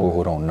for people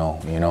who don't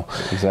know, you know.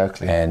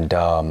 Exactly. And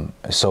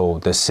so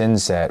the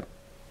sins that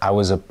I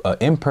was an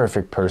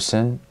imperfect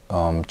person,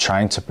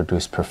 trying to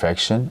produce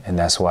perfection, and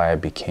that's why I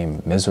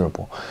became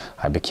miserable.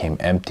 I became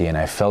empty, and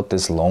I felt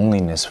this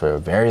loneliness for a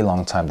very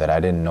long time that I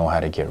didn't know how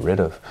to get rid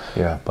of.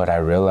 But I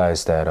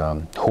realized that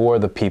who are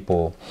the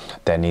people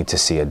that need to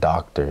see a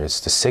doctor? It's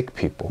the sick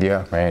people.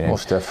 Right?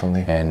 Most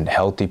definitely. And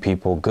healthy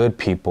people, good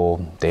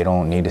people, they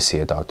don't need to see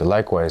a doctor.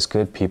 Likewise,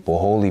 good people,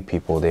 holy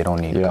people, they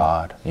don't need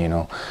God. You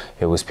know,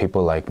 it was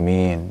people like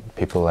me and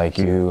people like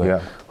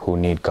you who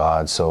need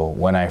God. So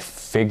when I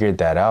figured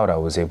that out, I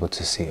was able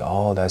to see,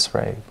 oh, that's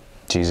right.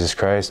 Jesus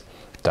Christ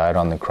died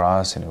on the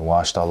cross, and he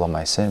washed all of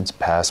my sins,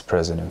 past,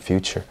 present, and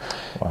future.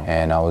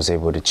 And I was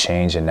able to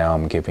change, and now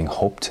I'm giving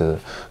hope to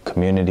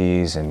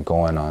communities and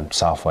going on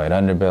South White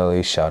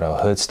Underbelly, shout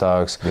out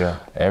Herdz,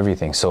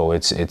 everything. So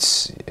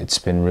it's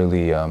been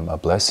really a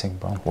blessing,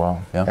 bro.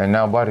 Wow. And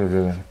now Barrio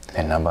Driven.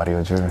 And now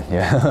Barrio Driven,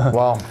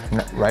 Well,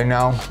 right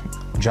now,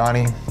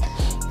 Johnny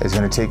is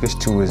gonna take us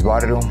to his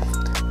barrio.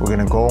 We're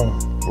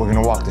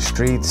gonna walk the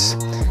streets,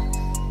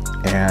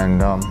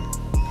 and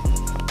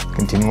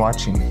continue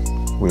watching.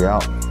 We're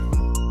out.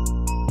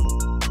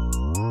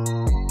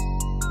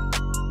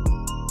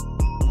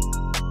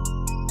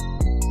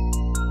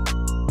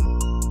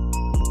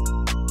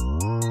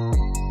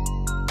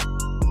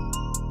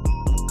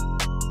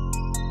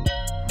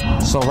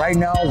 So right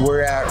now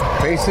we're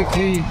at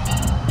basically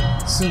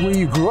This is where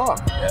you grew up,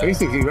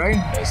 basically, right?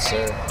 Yes,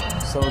 sir.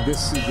 So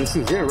this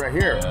is it right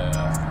here.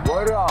 Yeah.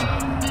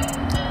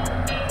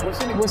 What's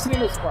the name of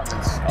this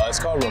apartments? It's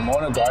called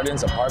Ramona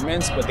Gardens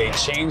Apartments, but they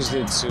changed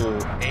it to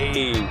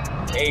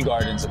A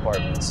Gardens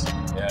Apartments.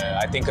 Yeah,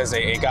 I think because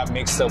it got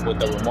mixed up with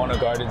the Ramona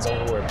Gardens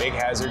over where Big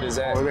Hazard is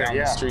at down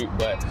the street.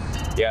 But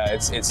yeah,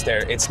 it's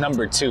there. It's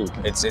number 2.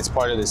 It's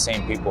part of the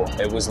same people.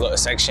 It was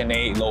Section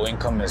 8, low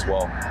income as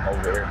well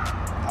over here.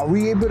 Are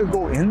we able to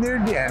go in there,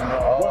 Dan?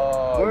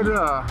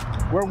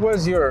 Where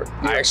was your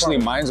actually,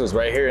 mine was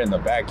right here in the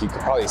back. You could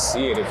probably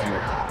see it if you.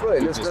 Really?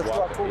 Let's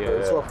walk over there.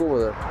 Let's walk over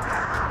there.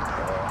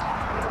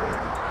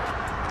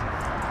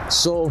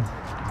 So,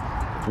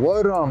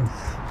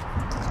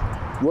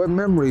 what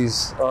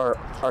memories are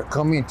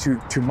coming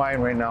to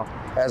mind right now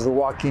as we're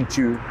walking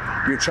to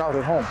your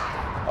childhood home?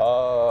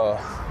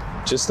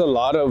 Just a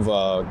lot of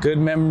good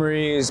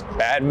memories,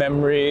 bad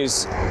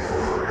memories.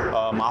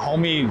 My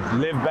homie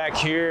lived back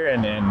here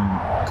and then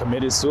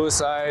committed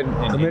suicide.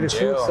 In jail.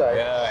 Suicide.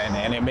 Yeah,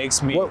 and it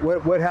makes me.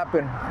 What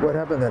happened? What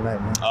happened that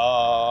night, man?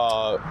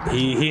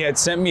 He had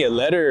sent me a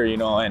letter, you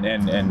know,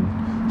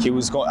 and he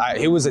was going.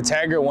 He was a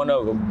tagger,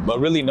 a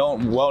really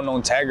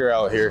well-known tagger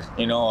out here,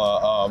 you know.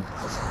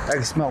 I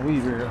can smell weed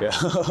right here. Yeah.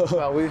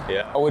 Smell weed.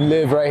 Yeah. I would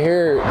live right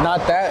here,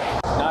 not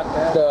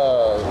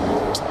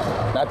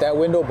that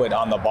window, but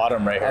on the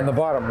bottom right here. On the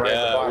bottom, right?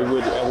 Yeah, the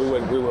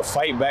bottom. we would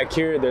fight back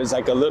here. There's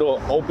like a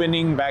little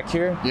opening back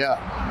here.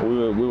 Yeah.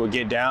 We would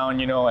get down,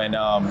 you know, and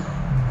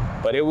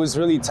but it was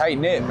really tight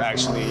knit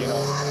actually, you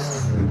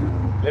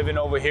know. Living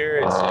over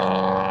here,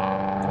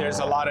 there's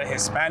a lot of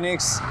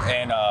Hispanics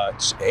and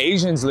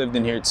Asians lived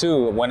in here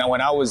too when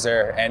I was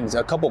there, and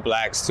a couple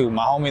blacks too.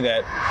 My homie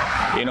that,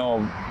 you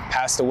know,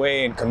 passed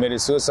away and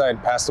committed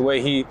suicide, passed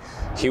away.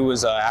 He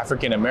was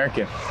African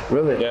American.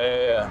 Really?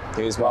 Yeah.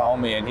 He was my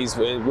homie, and he's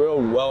a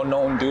real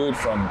well-known dude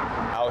from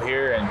out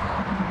here. And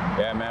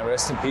yeah, man,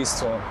 rest in peace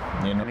to him.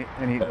 You know.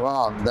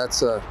 Wow,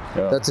 that's a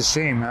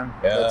shame, man.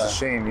 Yeah. That's a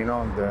shame. You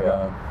know.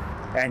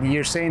 And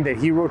you're saying that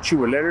he wrote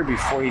you a letter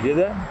before he did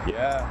that?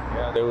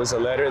 Yeah. There was a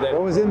letter that.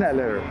 What was in that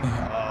letter?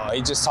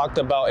 He just talked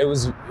about it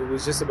was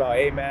just about,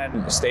 hey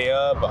man, stay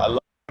up. I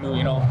love you.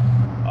 You know.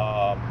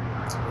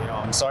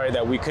 I'm sorry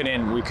that we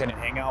couldn't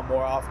hang out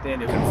more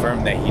often. It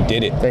confirmed that he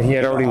did it. That he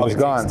had already was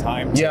gone.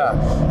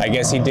 I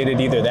guess he did it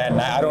either that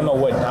night. I don't know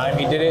what time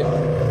he did it.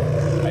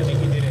 I think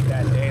he did it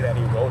that day that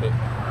he wrote it.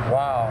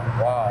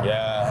 Wow.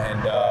 Yeah,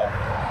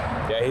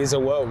 and he's a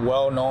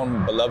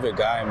well-known, beloved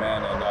guy,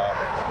 man. And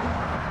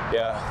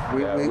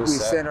we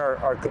send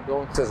our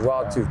condolences as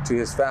well to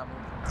his family.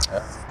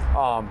 Yeah.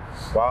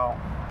 Wow.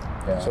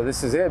 Yeah. So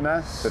this is it,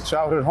 man. The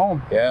childhood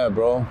home. Yeah,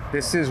 bro.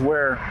 This is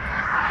where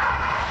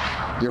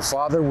your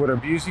father would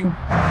abuse you.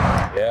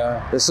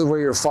 Yeah. This is where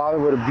your father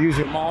would abuse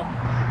your mom.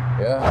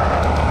 Yeah.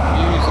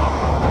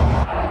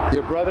 Abuse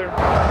your brother.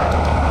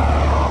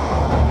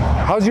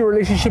 How's your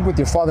relationship with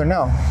your father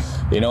now?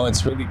 You know,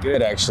 it's really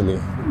good actually.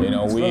 You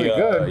know, really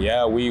good.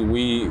 Yeah, we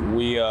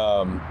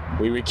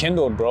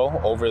rekindled, bro,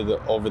 over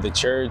the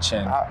church.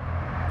 And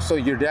so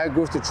your dad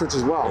goes to church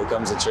as well? He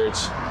comes to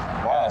church.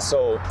 Wow.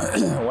 So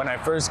when I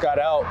first got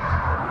out,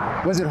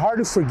 was it hard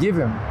to forgive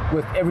him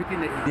with everything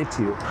that he did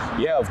to you?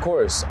 Yeah, of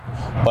course.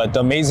 But the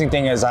amazing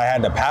thing is I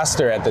had the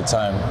pastor at the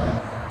time,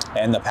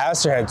 and the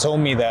pastor had told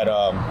me that,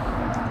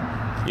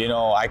 you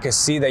know, I could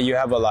see that you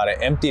have a lot of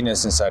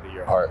emptiness inside of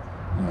your heart.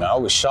 And I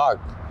was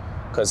shocked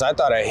because I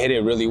thought I hit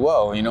it really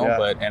well, you know,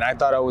 and I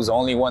thought I was the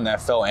only one that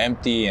felt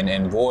empty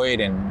and void,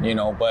 and, you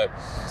know, but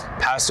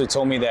pastor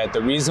told me that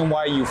the reason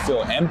why you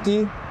feel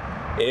empty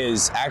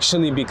is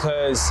actually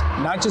because,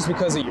 not just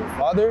because of your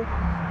father,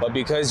 but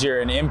because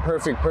you're an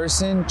imperfect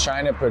person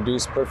trying to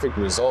produce perfect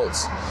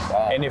results.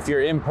 Wow. And if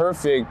you're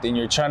imperfect and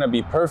you're trying to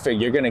be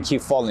perfect, you're gonna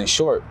keep falling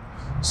short.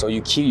 So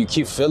you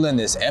keep feeling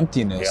this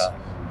emptiness. Yeah.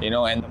 You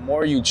know, and the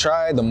more you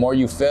try, the more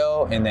you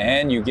fail. In the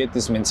end, you get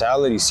this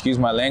mentality, excuse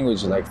my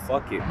language, like,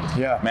 fuck it.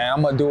 Yeah. Man,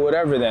 I'm gonna do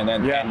whatever then.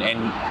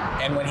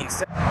 And when he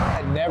said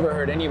that, I'd never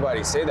heard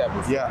anybody say that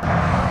before. Yeah.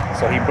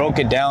 So he broke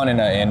it down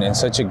in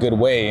such a good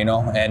way, you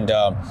know. And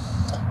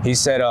he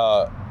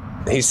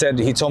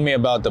told me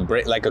about the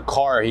brake, like a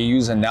car. He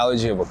used an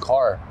analogy of a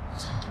car.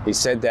 He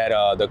said that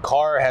the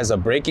car has a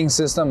braking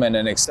system and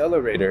an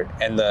accelerator,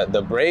 and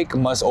the brake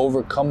must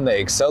overcome the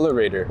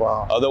accelerator.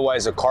 Wow.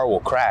 Otherwise the car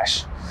will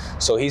crash.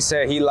 So he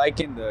said he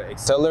likened the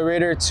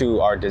accelerator to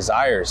our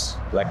desires.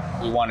 Like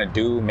we want to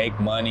do, make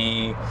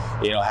money,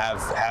 you know,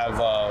 have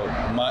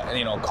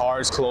you know,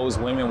 cars, clothes,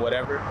 women,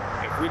 whatever.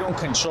 If we don't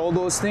control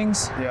those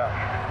things,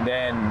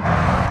 then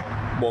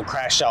we'll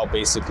crash out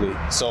basically.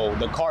 So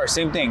the car,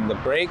 same thing. The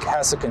brake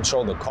has to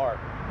control the car,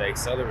 the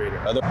accelerator.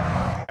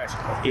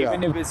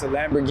 Even if it's a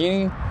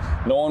Lamborghini,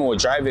 no one will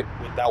drive it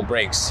without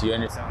brakes. You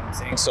understand what I'm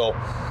saying? So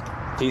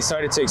he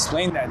started to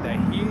explain that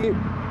he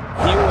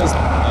was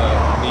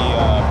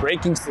the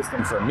braking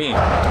system for me. And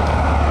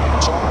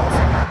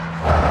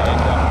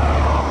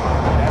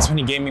that's when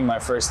he gave me my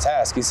first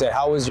task. He said,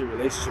 "How was your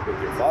relationship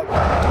with your father?"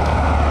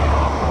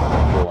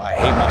 Well, I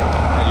hate my,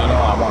 you know,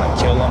 I want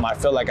to kill him. I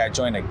feel like I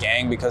joined a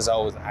gang because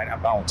I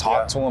don't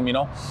talk to him, you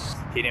know.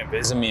 He didn't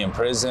visit me in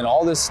prison.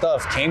 All this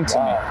stuff came to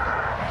me.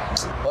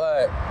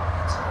 But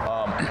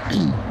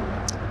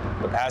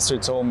the pastor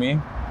told me,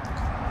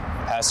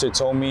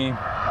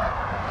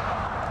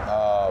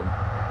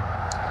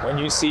 when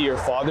you see your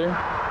father,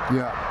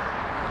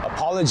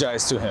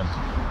 apologize to him.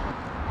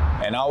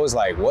 And I was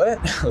like, what?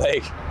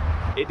 Like,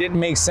 it didn't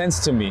make sense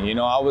to me. You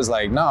know, I was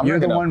like, no, You're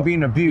the one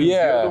being abused.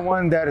 Yeah. You're the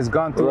one that has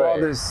gone through all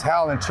this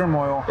hell and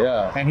turmoil.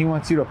 Yeah. And he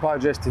wants you to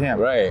apologize to him.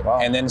 Right. Wow.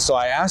 And then so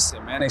I asked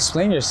him, man,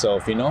 explain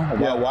yourself, you know?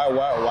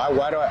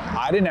 Why do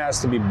I didn't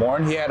ask to be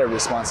born. He had a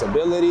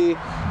responsibility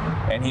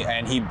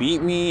and he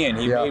beat me and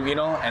he made, you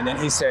know, and then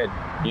he said,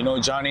 you know,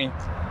 Johnny,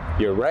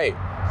 you're right.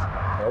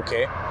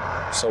 Okay.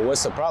 So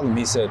what's the problem?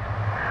 He said,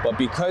 but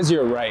because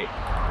you're right,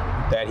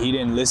 that he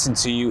didn't listen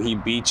to you, he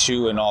beat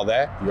you and all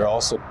that, you're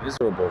also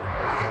miserable.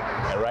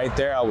 And right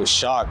there, I was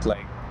shocked.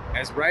 Like,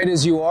 as right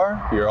as you are,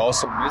 you're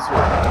also miserable.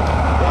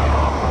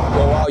 You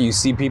go out, you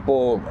see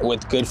people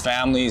with good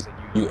families,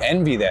 you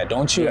envy that,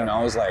 don't you? And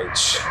I was like,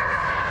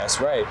 that's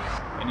right.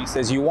 And he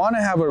says, you want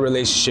to have a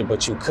relationship,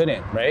 but you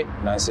couldn't, right?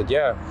 And I said,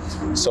 yeah.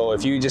 So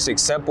if you just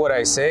accept what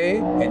I say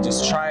and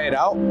just try it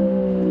out,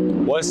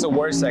 what's the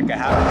worst that can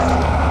happen?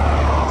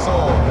 So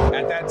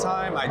at that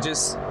time,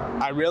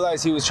 I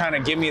realized he was trying to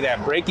give me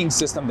that braking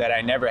system that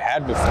I never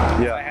had before.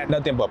 Yeah. I had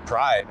nothing but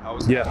pride. I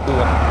was going to do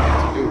what I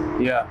had to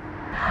do. Yeah.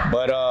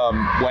 But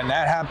when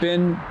that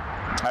happened,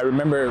 I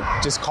remember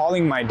just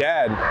calling my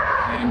dad,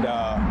 and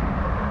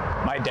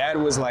my dad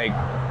was like,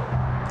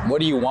 what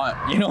do you want?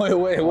 You know,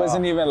 it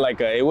wasn't even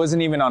it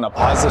wasn't even on a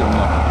positive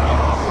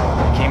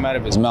note. It came out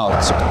of his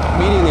mouth. So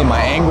immediately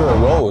my anger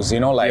arose, you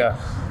know,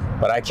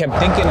 but I kept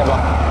thinking about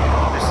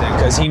it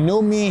because he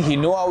knew me, he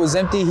knew I was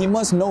empty, he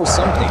must know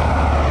something.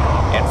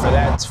 And for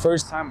that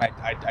first time,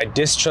 I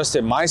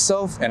distrusted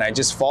myself and I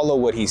just followed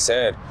what he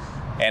said.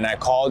 And I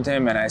called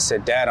him and I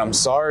said, Dad, I'm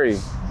sorry.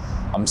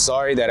 I'm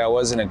sorry that I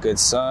wasn't a good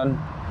son.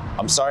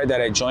 I'm sorry that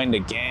I joined the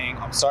gang.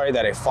 I'm sorry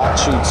that I fought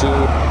you too.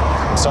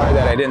 I'm sorry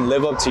that I didn't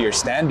live up to your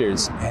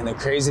standards. And the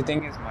crazy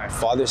thing is my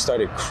father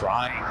started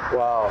crying.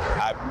 Wow.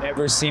 I've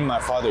never seen my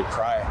father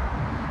cry.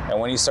 And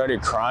when he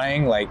started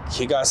crying, like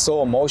he got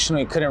so emotional,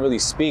 he couldn't really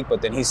speak.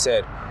 But then he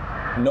said,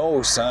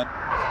 no, son,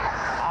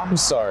 I'm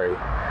sorry.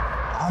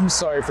 I'm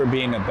sorry for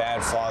being a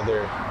bad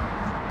father.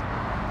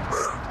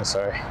 I'm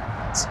sorry.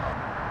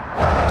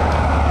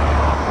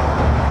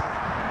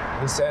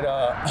 He said,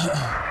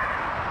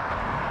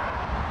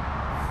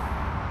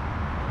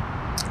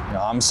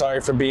 I'm sorry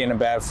for being a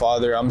bad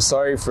father. I'm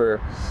sorry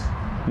for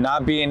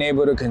not being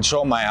able to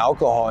control my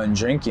alcohol and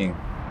drinking.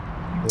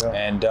 Yeah.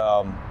 And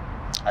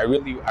I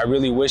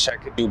really wish I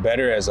could do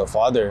better as a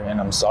father, and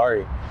I'm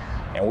sorry.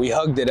 And we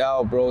hugged it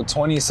out, bro.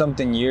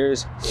 20-something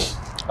years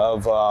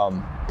of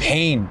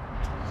pain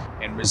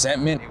and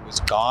resentment. It was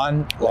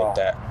gone like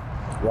that.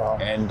 Wow.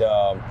 And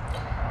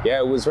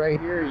it was right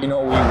here. You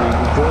know, we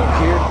grew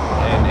up here,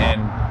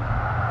 and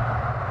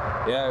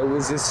it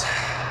was just,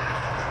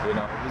 you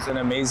know, it was an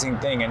amazing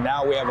thing. And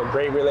now we have a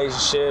great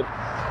relationship.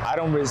 I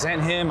don't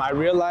resent him. I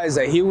realized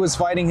that he was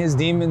fighting his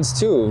demons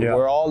too. Yeah.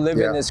 We're all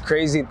living this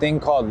crazy thing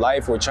called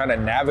life. We're trying to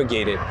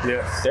navigate it.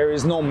 Yes. There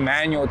is no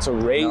manual to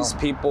raise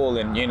people,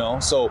 and you know,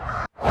 so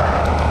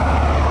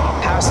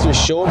pastor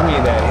showed me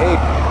that, hey,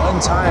 one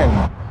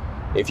time,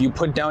 if you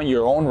put down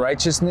your own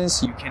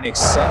righteousness, you can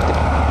accept it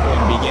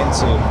and begin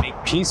to make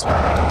peace with it.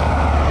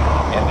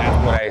 And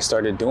that's what I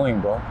started doing,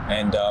 bro.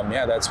 And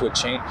that's what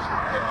changed. You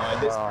know,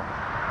 and this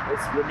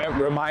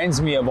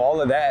reminds me of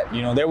all of that.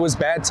 You know, there was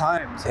bad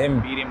times. Him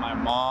beating my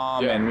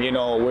mom, and you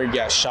know, we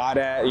got shot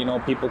at. You know,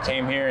 people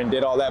came here and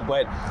did all that.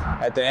 But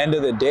at the end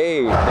of the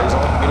day, there's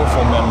all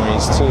beautiful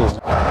memories too.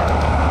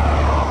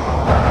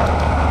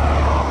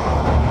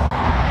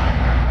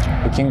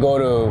 We can go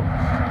to.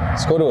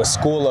 Let's go to a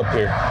school up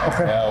here.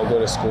 Okay. Yeah, we'll go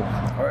to school.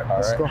 All right.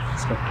 Let's go.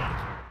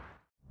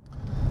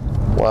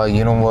 Well,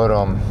 you know what?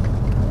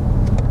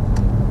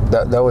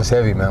 That was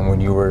heavy, man.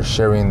 When you were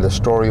sharing the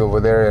story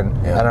over there,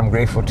 and I'm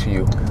grateful to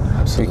you.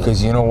 Absolutely.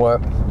 Because you know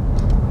what?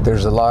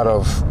 There's a lot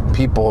of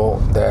people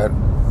that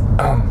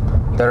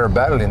are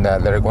battling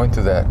that are going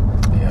through that,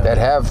 that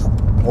have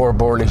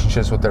horrible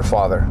relationships with their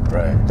father.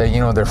 Right. That, you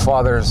know, their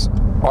fathers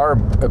are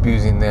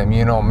abusing them,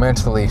 you know,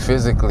 mentally,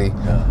 physically,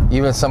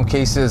 even some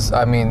cases,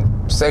 I mean,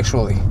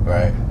 sexually.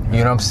 Right. You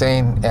know what I'm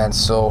saying? And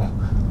so,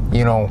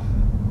 you know,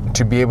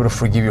 to be able to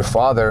forgive your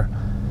father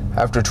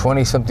after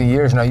 20-something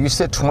years. Now, you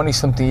said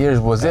 20-something years.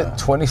 Was it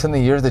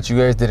 20-something years that you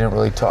guys didn't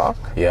really talk?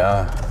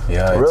 Yeah.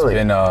 Really?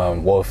 It's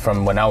been, well,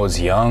 from when I was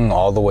young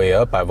all the way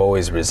up, I've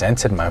always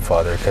resented my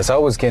father because I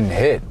was getting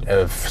hit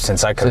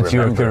since I could remember. Since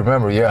you could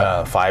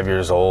remember, 5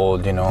 years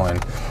old, you know,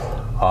 and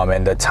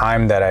the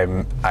time that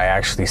I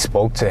actually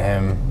spoke to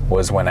him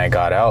was when I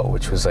got out,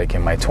 which was like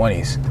in my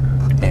 20s,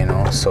 you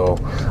know. So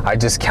I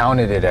just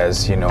counted it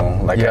as, you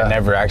know, like I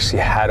never actually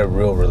had a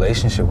real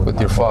relationship with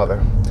your father.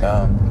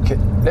 Okay,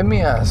 let me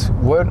ask.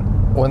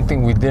 One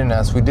thing we didn't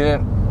ask. We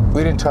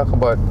didn't talk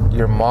about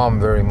your mom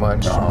very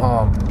much.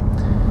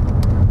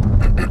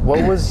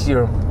 What was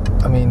your?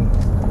 I mean,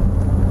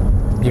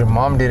 your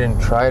mom didn't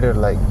try to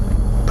like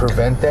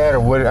prevent that, or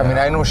what? I mean,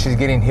 I know she's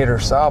getting hit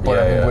herself,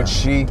 but would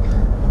she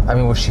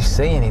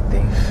say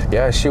anything?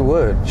 Yeah, she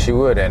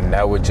would, and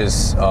that would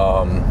just,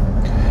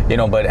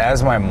 but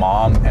as my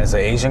mom, as the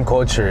Asian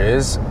culture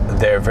is,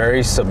 they're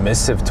very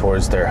submissive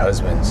towards their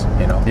husbands,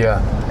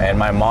 Yeah. And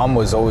my mom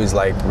was always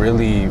like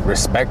really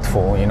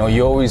respectful,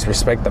 you always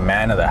respect the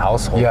man of the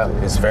household. Yeah.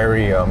 It's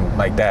very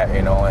like that,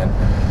 and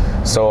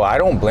so I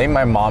don't blame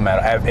my mom.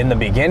 In the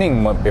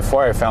beginning,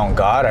 before I found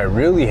God, I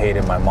really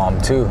hated my mom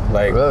too.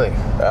 Like, really?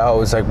 I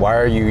was like, why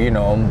are you,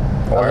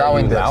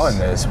 allowing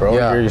this, bro?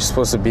 Yeah. You're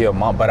supposed to be a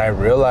mom. But I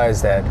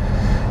realized that,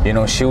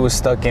 she was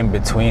stuck in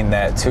between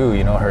that too,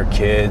 her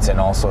kids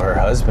and also her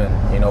husband,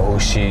 who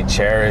she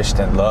cherished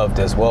and loved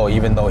as well,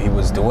 even though he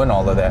was doing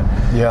all of that.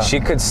 Yeah. She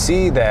could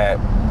see that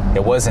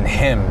it wasn't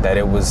him, that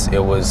it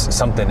was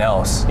something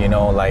else,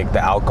 like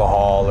the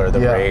alcohol or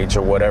the rage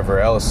or whatever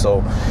else.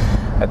 So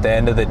at the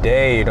end of the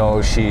day,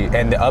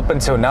 and up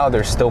until now,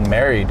 they're still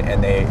married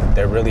and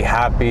they're really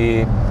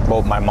happy.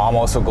 Well, my mom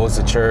also goes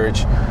to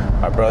church.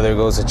 My brother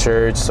goes to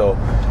church. So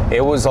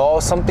it was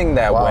all something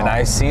that when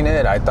I seen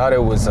it, I thought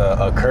it was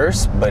a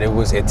curse, but it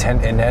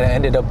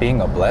ended up being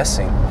a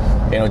blessing.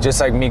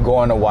 Just like me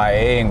going to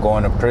YA and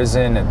going to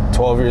prison at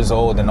 12 years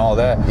old and all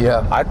that.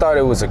 Yeah. I thought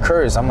it was a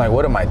curse. I'm like,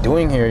 what am I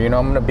doing here? I'm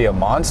going to be a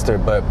monster.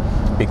 But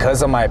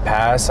because of my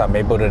past, I'm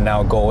able to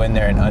now go in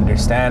there and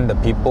understand the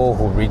people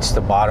who reach the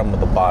bottom of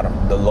the bottom,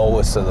 the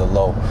lowest of the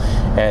low.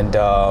 And,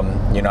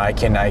 I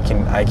can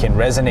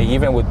resonate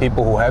even with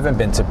people who haven't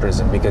been to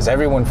prison, because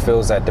everyone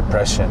feels that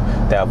depression,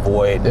 that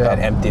void, that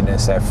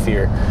emptiness, that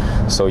fear.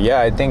 So yeah,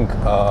 I think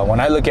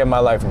when I look at my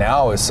life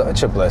now, it's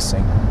such a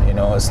blessing.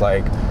 It's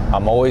like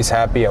I'm always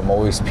happy, I'm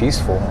always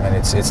peaceful, and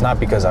it's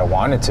not because I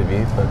want it to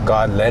be, but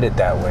God led it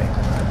that way.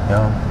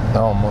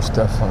 No, most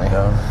definitely.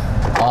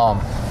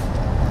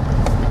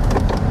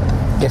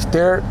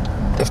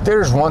 If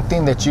there's one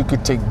thing that you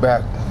could take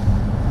back,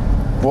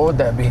 what would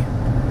that be?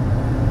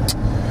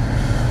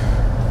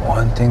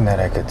 One thing that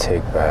I could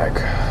take back,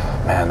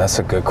 man, that's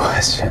a good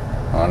question.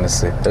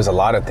 Honestly, there's a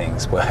lot of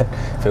things, but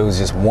if it was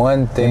just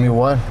one thing. Give me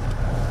one.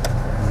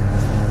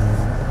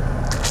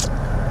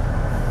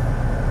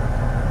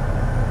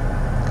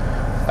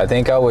 I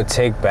think I would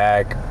take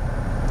back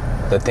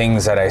the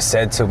things that I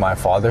said to my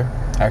father,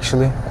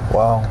 actually.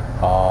 Wow.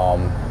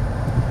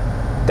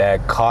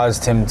 That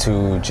caused him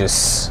to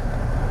just,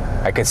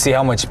 I could see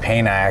how much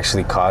pain I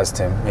actually caused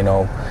him.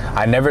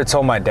 I never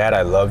told my dad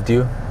I loved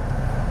you,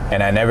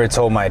 and I never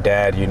told my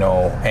dad,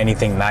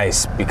 anything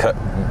nice, because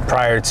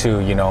prior to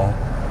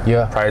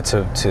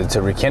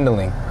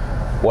rekindling.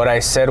 What I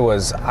said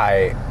was,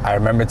 I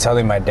remember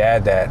telling my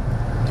dad that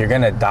you're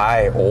gonna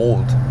die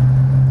old,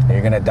 and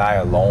you're gonna die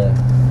alone.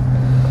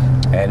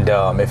 And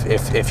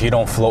if you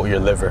don't float your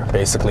liver,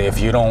 basically, if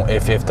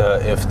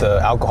the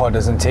alcohol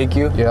doesn't take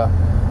you,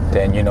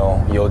 then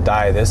you'll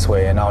die this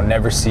way, and I'll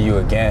never see you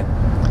again.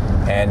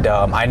 And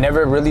I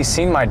never really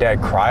seen my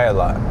dad cry a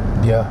lot.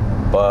 Yeah.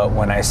 But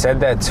when I said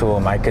that to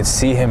him, I could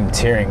see him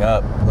tearing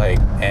up,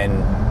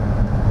 and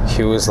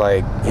he was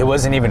like, he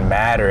wasn't even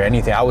mad or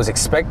anything. I was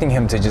expecting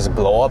him to just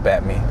blow up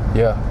at me.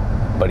 Yeah.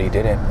 But he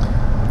didn't.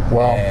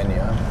 Well, and,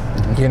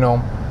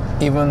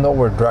 even though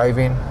we're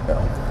driving,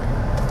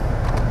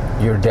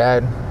 your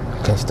dad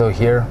can still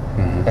hear,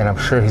 and I'm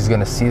sure he's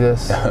gonna see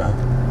this.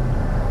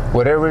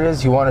 Whatever it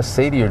is you want to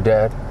say to your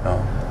dad,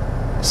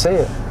 say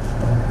it.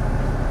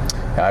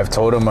 I've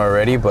told him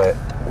already, but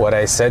what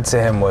I said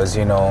to him was,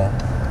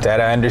 Dad,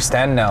 I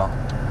understand now,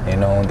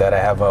 that I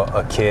have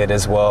a kid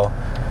as well,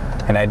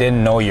 and I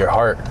didn't know your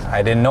heart.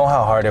 I didn't know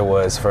how hard it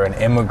was for an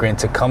immigrant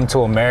to come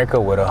to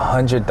America with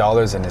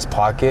 $100 in his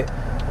pocket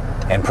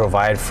and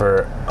provide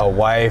for a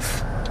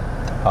wife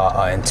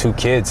and 2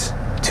 kids,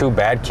 2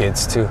 bad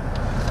kids too.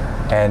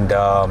 And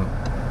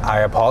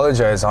I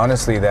apologize,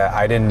 honestly, that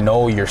I didn't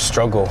know your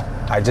struggle.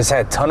 I just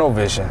had tunnel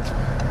vision.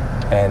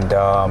 And,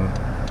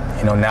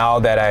 now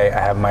that I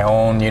have my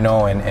own,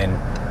 and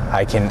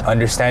I can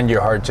understand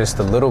your heart just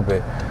a little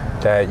bit,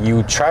 that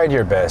you tried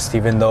your best,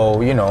 even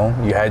though,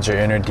 you had your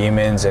inner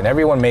demons, and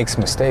everyone makes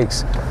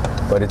mistakes.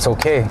 But it's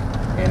okay.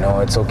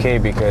 It's okay,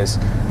 because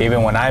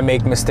even when I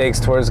make mistakes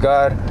towards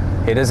God,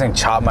 He doesn't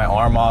chop my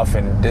arm off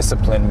and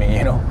discipline me,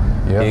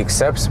 He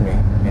accepts me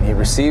and He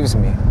receives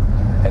me.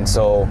 And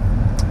so,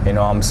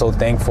 I'm so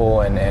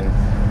thankful, and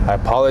I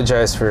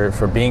apologize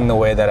for being the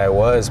way that I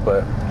was,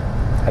 but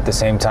at the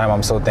same time,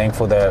 I'm so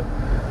thankful that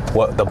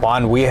what the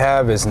bond we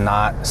have is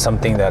not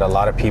something that a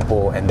lot of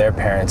people and their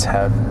parents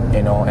have,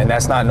 and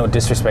that's not no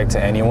disrespect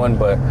to anyone,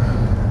 but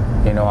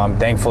I'm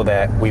thankful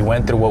that we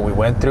went through what we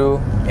went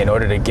through in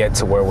order to get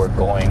to where we're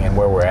going and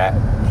where we're at.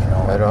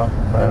 Right on.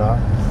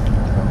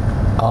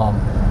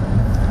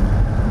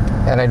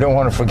 And I don't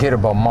want to forget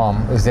about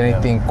Mom. Is there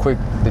anything quick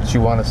that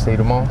you want to say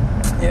to Mom?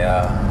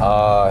 Yeah,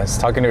 I was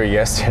talking to her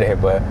yesterday,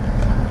 but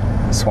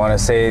I just want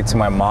to say to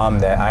my mom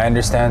that I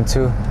understand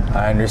too.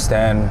 I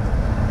understand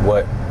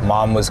what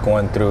Mom was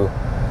going through,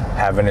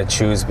 having to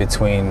choose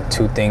between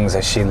 2 things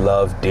that she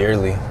loved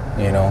dearly,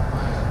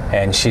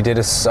 and she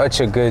did such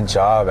a good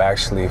job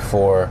actually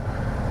for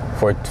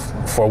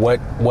for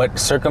what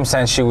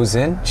circumstance she was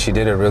in, she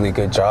did a really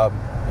good job,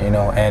 you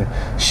know. And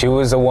she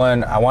was the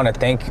one I want to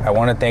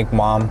thank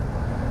Mom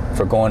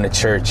for going to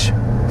church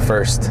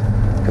first,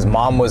 because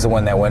Mom was the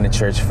one that went to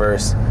church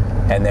first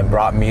and then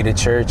brought me to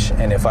church.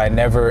 And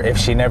if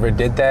she never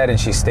did that and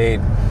she stayed,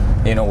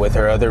 you know, with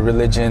her other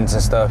religions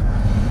and stuff,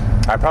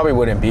 I probably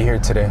wouldn't be here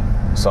today.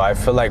 So I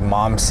feel like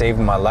Mom saved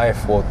my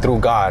life, well, through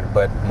God,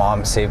 but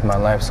Mom saved my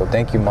life. So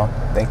thank you, Mom.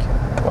 Thank you.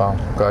 Wow,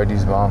 God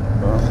used Mom.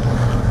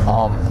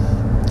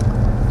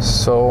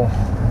 So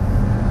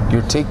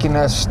you're taking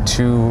us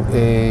to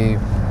a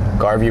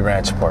Garvey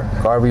Ranch Park.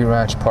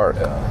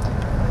 Yeah.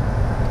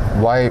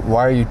 Why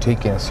are you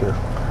taking us here?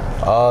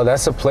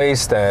 That's a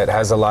place that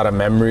has a lot of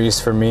memories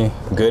for me,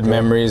 good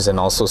memories and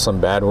also some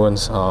bad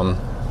ones.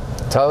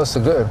 Tell us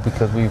the good,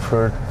 because we've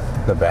heard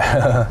the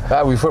bad.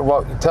 Yeah, we've heard.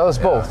 Well, tell us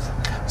both.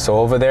 So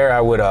over there,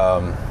 I would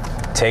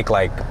take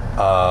like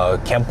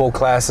Kempo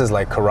classes,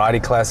 like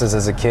karate classes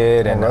as a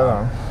kid, and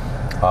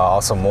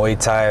also Muay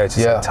Thai, which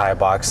is like Thai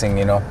boxing,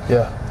 you know.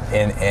 Yeah.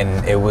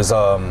 And it was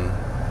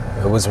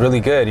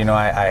really good, you know.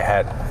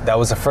 That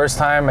was the first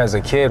time as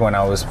a kid when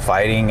I was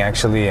fighting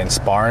actually and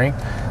sparring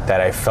that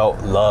I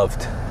felt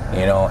loved,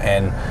 you know.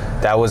 And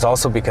that was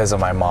also because of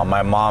my mom.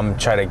 My mom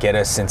tried to get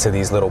us into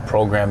these little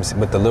programs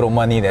with the little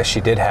money that she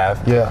did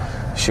have. Yeah.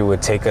 She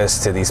would take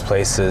us to these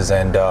places,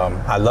 and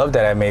I loved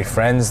that. I made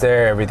friends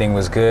there. Everything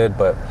was good,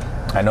 but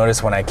I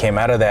noticed when I came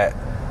out of that,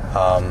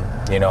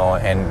 you know,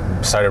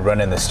 and started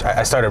running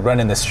I started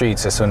running the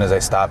streets as soon as I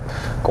stopped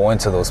going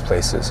to those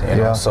places, you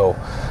know. So,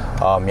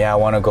 I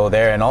want to go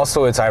there. And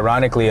also, it's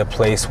ironically a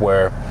place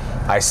where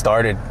I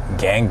started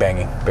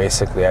gangbanging.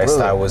 Basically,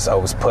 I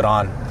was put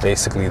on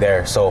basically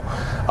there. So,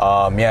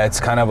 it's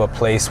kind of a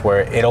place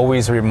where it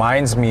always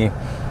reminds me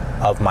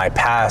of my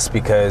past,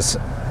 because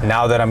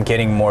now that I'm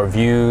getting more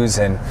views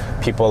and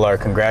people are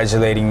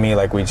congratulating me,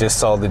 like we just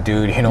saw the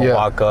dude, you know,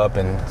 walk up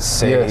and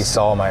say he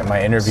saw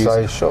my interviews. Saw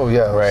your show,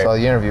 right. Saw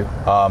the interview.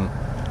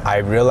 I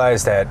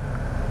realized that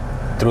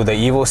through the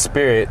evil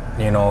spirit,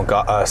 you know,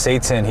 God,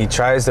 Satan, he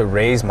tries to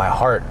raise my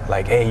heart.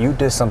 Like, hey, you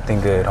did something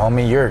good,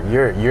 homie.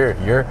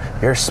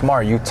 You're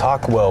smart. You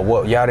talk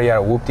well. Yada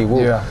yada, whoop de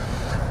whoop. Yeah.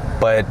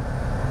 But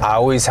I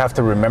always have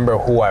to remember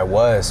who I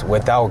was.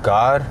 Without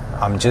God,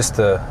 I'm just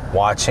a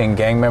watching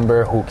gang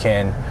member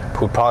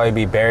who'd probably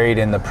be buried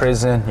in the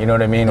prison, you know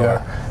what I mean,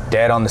 or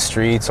dead on the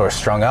streets or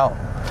strung out.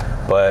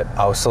 But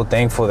I was so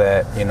thankful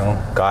that, you know,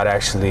 God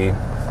actually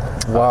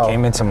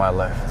came into my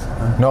life.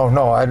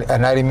 No, I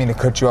didn't mean to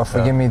cut you off.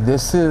 Forgive me.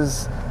 This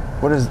is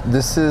one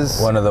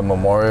of the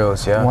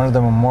memorials. Yeah. One of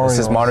the memorials.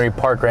 This is Monterey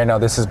Park right now.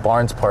 This is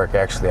Barnes Park,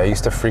 actually. I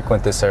used to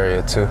frequent this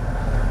area too.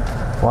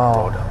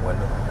 Wow.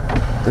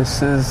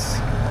 This is,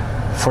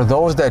 for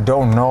those that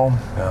don't know,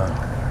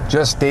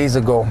 just days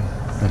ago,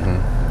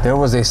 there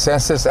was a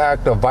senseless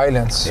act of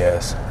violence.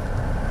 Yes.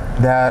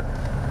 That,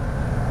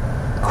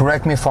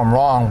 correct me if I'm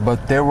wrong,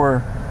 but there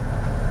were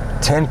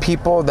 10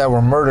 people that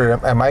were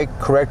murdered. Am I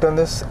correct on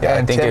this? Yeah,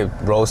 I think it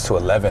rose to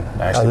 11,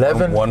 actually.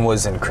 11? One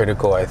was in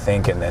critical, I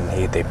think, and then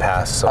they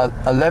passed. So.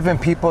 11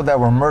 people that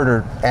were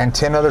murdered, and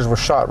 10 others were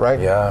shot,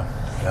 right? Yeah.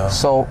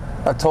 So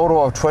a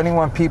total of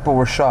 21 people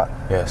were shot.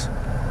 Yes.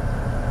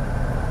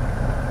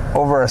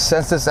 Over a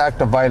senseless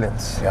act of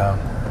violence. Yeah.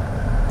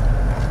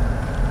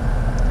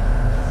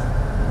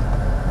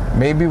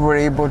 Maybe we're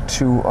able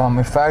to,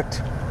 in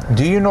fact,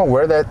 do you know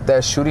where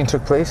that shooting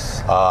took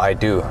place? I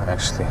do,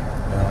 actually.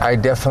 Yeah. I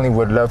definitely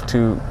would love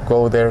to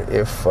go there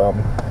if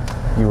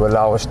you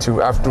allow us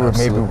to afterward.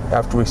 Maybe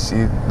after we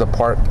see the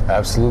park.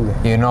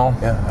 Absolutely. You know?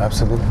 Yeah,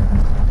 absolutely.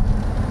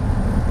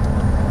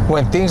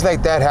 When things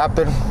like that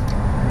happen,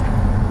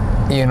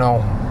 you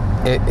know,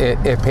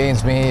 it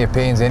pains me, it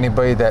pains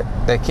anybody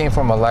that came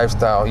from a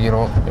lifestyle, you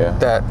know,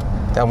 that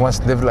wants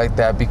to live like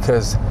that,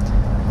 because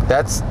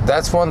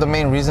that's one of the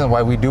main reasons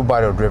why we do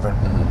Barrio Driven.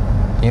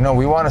 You know,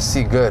 we want to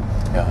see good.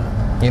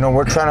 Yeah. You know,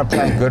 we're trying to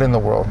plant good in the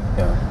world.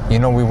 Yeah. You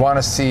know, we want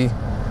to see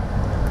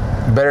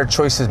better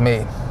choices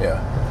made.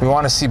 Yeah. We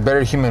want to see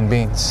better human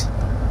beings.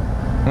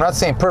 I'm not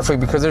saying perfect,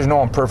 because there's no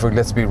one perfect,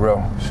 let's be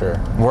real. Sure.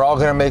 We're all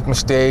going to make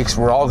mistakes.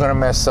 We're all going to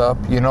mess up,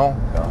 you know?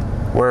 Yeah.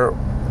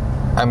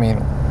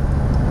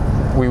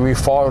 We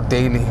fall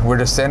daily. We're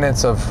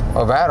descendants of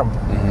Adam.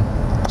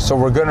 So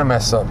we're going to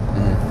mess up.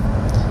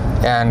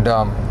 And,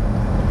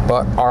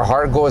 but our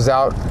heart goes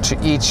out to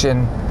each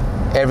and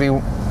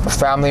every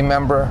family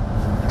member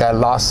that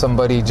lost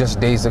somebody just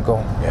days ago.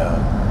 Yeah,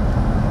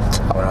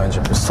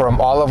 100%.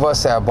 From all of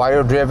us at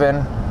Barrio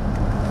Driven,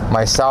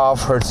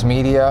 myself, Herdz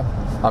Media,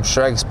 I'm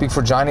sure I can speak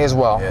for Johnny as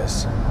well.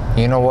 Yes.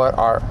 You know what?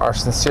 Our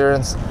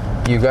sincerest,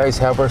 you guys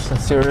have our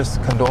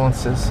sincerest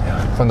condolences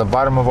from the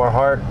bottom of our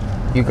heart.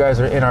 You guys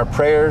are in our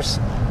prayers,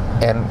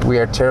 and we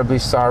are terribly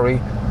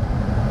sorry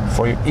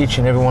for each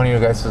and every one of you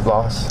guys'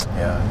 loss.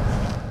 Yeah.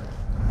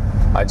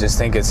 I just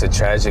think it's a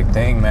tragic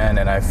thing, man,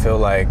 and I feel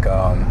like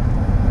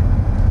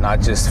not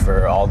just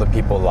for all the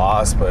people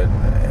lost, but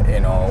you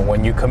know,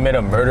 when you commit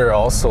a murder,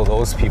 also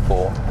those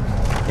people,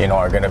 you know,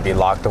 are going to be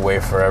locked away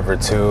forever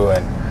too.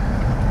 And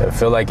I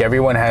feel like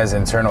everyone has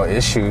internal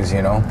issues,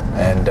 you know,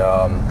 and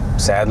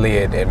sadly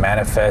it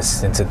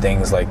manifests into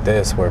things like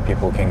this where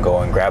people can go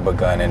and grab a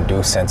gun and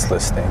do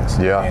senseless things.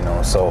 Yeah. You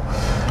know, so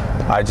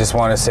I just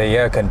want to say,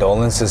 yeah,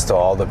 condolences to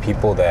all the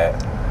people that,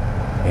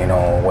 you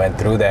know, went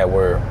through that.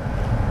 Were,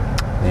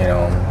 you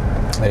know,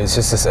 it's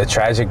just a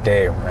tragic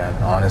day, man,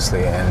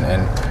 honestly,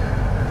 and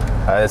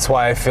that's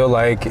why I feel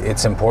like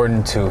it's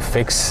important to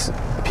fix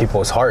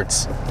people's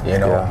hearts, you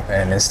know,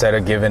 and instead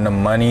of giving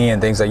them money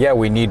and things like, yeah,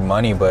 we need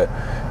money, but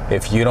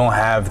if you don't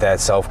have that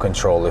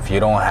self-control, if you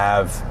don't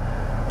have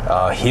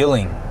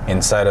healing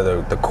inside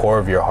of the core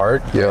of your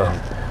heart,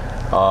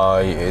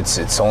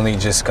 it's only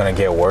just gonna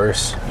get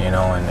worse, you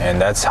know, and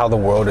that's how the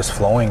world is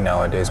flowing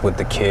nowadays, with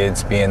the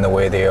kids being the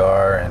way they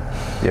are, and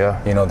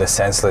you know, the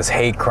senseless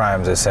hate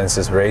crimes, the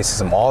senseless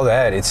racism, all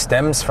that, it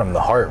stems from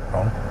the heart,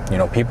 bro. You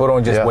know, people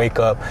don't just wake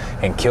up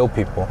and kill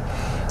people.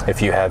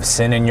 If you have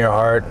sin in your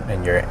heart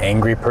and you're an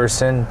angry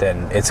person,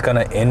 then it's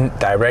gonna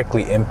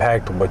directly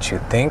impact what you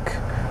think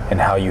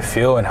and how you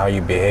feel and how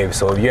you behave.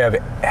 So if you have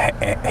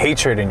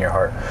hatred in your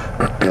heart,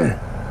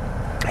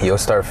 you'll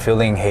start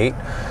feeling hate,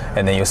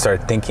 and then you'll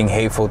start thinking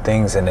hateful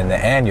things, and in the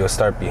end you'll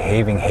start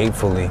behaving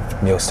hatefully.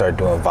 You'll start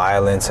doing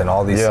violence and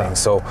all these things.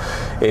 So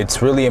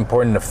it's really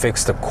important to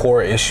fix the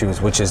core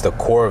issues, which is the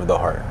core of the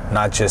heart,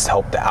 not just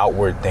help the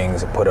outward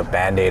things and put a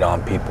band-aid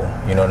on people.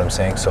 You know what I'm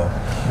saying? So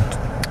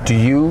do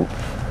you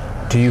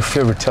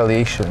fear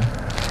retaliation?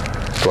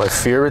 do I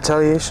fear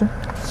retaliation?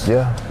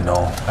 Yeah.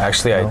 No,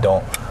 actually I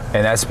don't,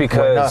 and that's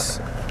because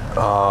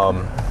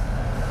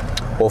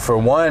well, for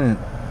one,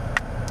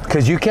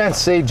 because you can't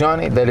say,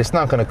 Johnny, that it's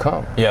not going to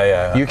come.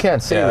 Yeah. You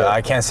can't say that.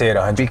 I can't say it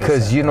 100%.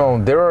 Because, you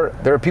know, there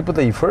are people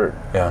that you've hurt.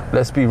 Yeah.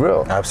 Let's be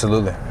real.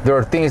 Absolutely. There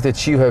are things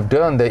that you have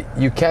done that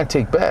you can't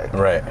take back.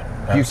 Right.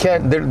 Absolutely. You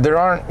can't, there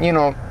aren't, you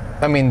know,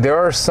 I mean, there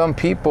are some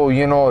people,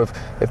 you know,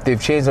 if they've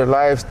changed their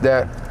lives,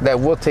 that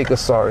will take a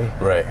sorry.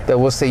 Right. That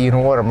will say, you know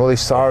what, I'm really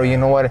sorry, you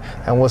know what,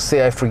 and will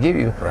say, I forgive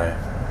you. Right.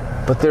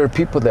 But there are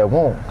people that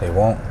won't. They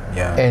won't,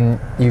 yeah. And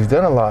you've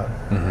done a lot.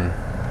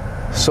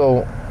 Mm-hmm.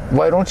 So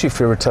why don't you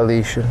fear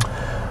retaliation?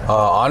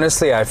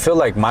 Honestly, I feel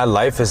like my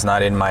life is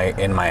not in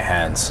my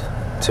hands,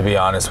 to be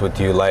honest with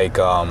you. Like,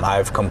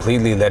 I've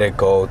completely let it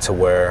go to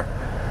where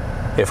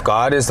if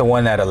God is the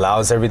one that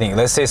allows everything,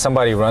 let's say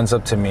somebody runs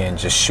up to me and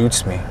just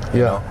shoots me,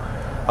 you know?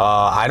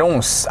 I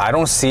don't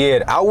see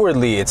it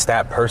outwardly, it's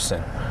that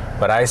person,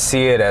 but I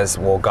see it as,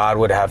 well, God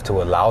would have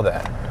to allow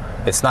that.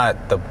 It's not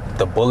the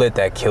bullet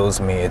that kills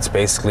me, it's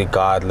basically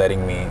God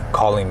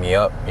calling me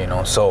up, you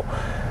know? So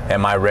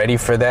am I ready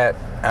for that?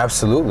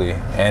 Absolutely.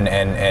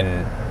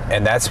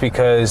 And that's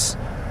because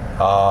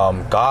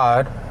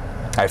God,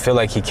 I feel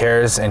like he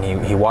cares and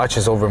he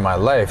watches over my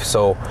life.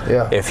 So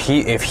if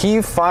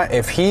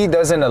he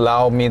doesn't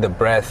allow me the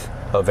breath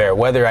of air,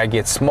 whether I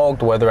get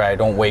smoked, whether I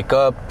don't wake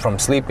up from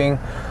sleeping,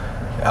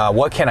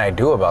 what can I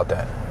do about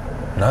that?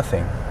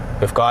 Nothing.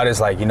 If God is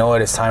like, you know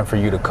what, it's time for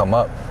you to come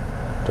up,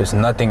 there's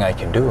nothing I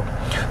can do.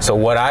 So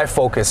what I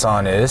focus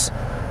on is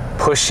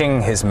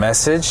pushing his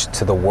message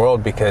to the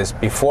world, because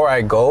before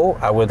I go,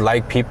 I would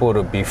like people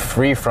to be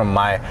free from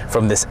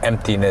this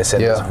emptiness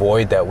and this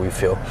void that we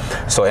feel.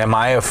 So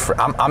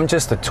I'm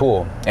just a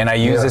tool, and I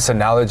use this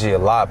analogy a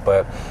lot,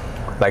 but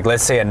like,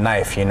 let's say a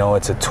knife, you know,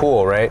 it's a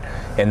tool, right?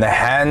 In the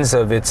hands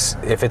of if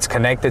it's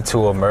connected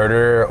to a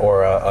murderer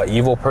or a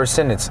evil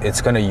person, it's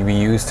going to be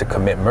used to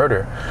commit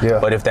murder.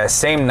 But if that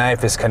same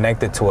knife is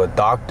connected to a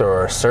doctor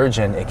or a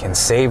surgeon, it can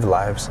save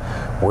lives.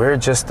 We're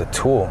just a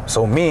tool.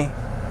 So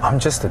I'm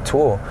just a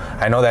tool.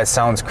 I know that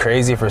sounds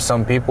crazy for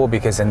some people,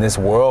 because in this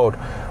world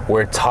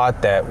we're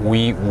taught that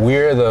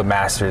we're the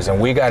masters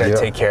and we got to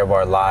take care of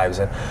our lives.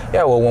 And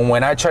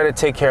when I try to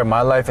take care of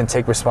my life and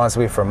take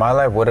responsibility for my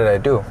life, what did I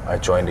do? I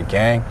joined a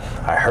gang,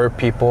 I hurt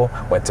people,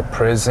 went to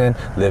prison,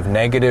 lived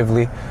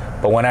negatively.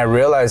 But when I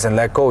realized and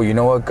let go, you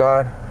know what,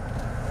 God,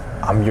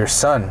 I'm your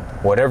son.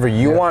 Whatever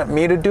you want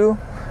me to do,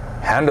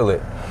 handle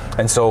it.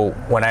 And so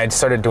when I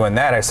started doing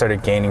that, I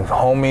started gaining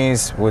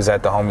homies, was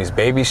at the homies'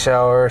 baby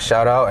shower,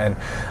 shout out, and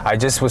I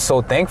just was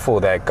so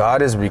thankful that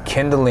God is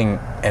rekindling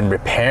and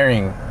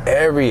repairing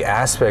every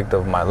aspect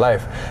of my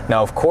life.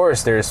 Now, of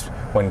course,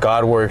 when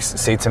God works,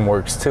 Satan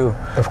works too.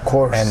 Of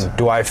course. And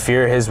do I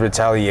fear his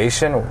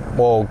retaliation?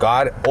 Well,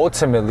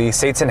 ultimately,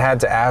 Satan had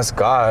to ask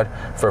God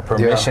for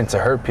permission to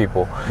hurt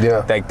people.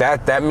 Like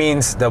that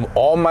means the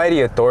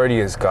almighty authority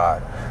is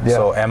God.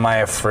 So am I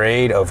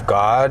afraid of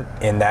God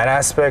in that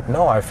aspect?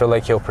 No, I feel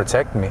like he'll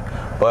protect me.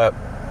 But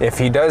if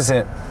he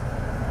doesn't,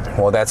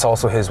 well, that's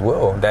also his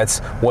will. That's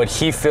what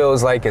he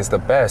feels like is the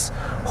best.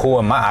 Who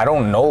am I? I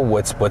don't know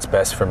what's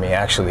best for me,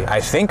 actually. I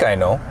think I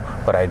know,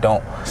 but I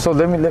don't. So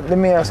let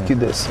me ask you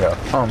this.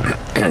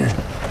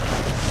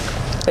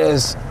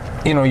 As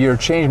you know, you're a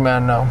changed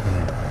man now.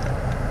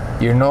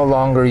 You're no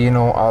longer, you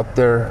know, out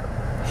there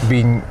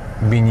being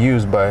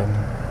used by,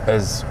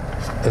 as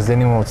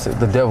anyone would say,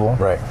 the devil.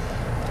 Right.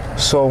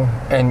 So,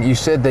 and you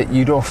said that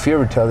you don't fear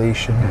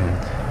retaliation.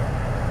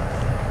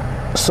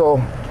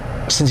 So,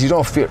 since you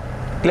don't fear,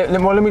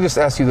 let me just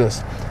ask you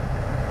this.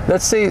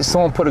 Let's say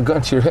someone put a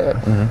gun to your head.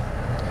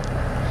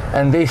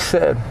 And they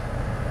said,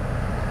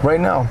 right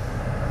now,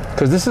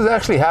 because this has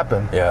actually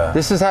happened. Yeah.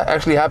 This has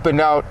actually happened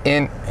now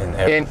in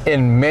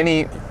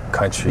many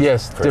countries.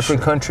 Yes,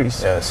 different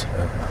countries. Yes.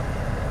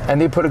 And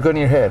they put a gun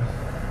in your head.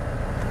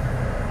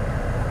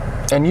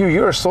 And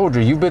you're a soldier.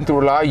 You've been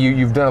through a lot.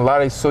 You've done a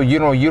lot. So you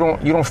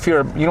don't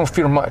fear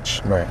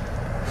much. Right.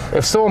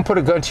 If someone put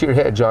a gun to your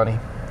head, Johnny,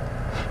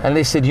 and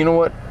they said, you know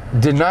what,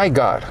 deny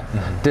God,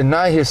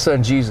 deny His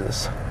Son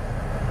Jesus,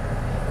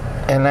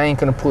 and I ain't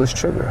gonna pull His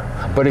trigger.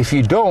 But if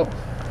you don't,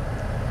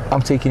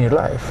 I'm taking your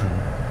life.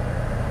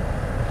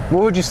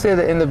 What would you say to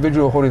the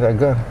individual holding that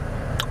gun?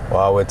 Well,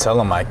 I would tell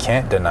them I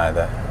can't deny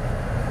that.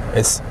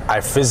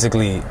 I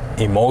physically,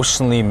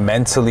 emotionally,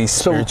 mentally,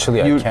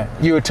 spiritually, I can't.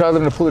 You would tell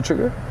them to pull the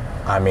trigger?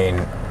 I mean,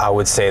 I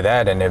would say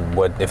that, and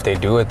if they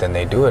do it, then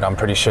they do it. I'm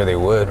pretty sure they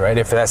would, right?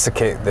 If that's the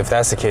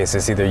case,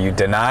 it's either you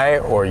deny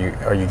or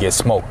you get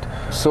smoked.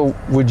 So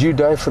would you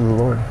die for the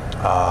Lord?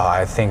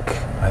 I think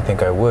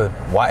I would.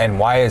 Why? And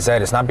why is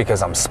that? It's not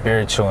because I'm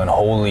spiritual and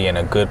holy and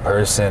a good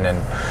person and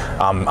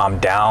I'm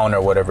down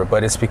or whatever,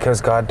 but it's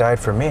because God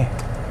died for me.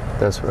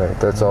 That's right.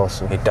 That's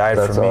awesome. He died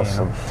for me,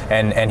 awesome.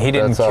 And He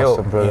didn't kill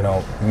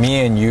awesome,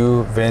 me and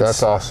you, Vince.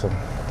 That's awesome.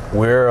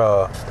 We're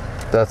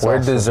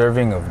awesome.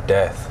 deserving of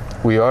death.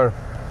 We are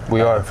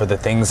for the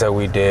things that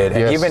we did.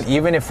 Yes. And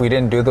even if we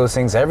didn't do those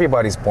things,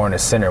 everybody's born a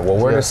sinner. Well,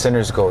 where do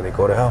sinners go? They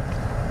go to hell.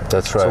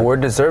 That's right. So we're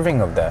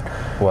deserving of that.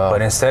 Wow.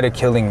 But instead of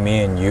killing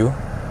me and you,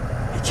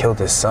 He killed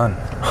His Son.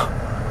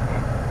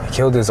 He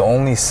killed His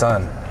only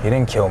Son. He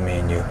didn't kill me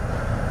and you.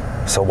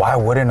 So why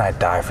wouldn't I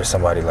die for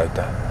somebody like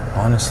that?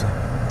 Honestly.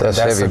 That's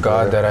heavy, the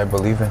God brother. that I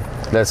believe in.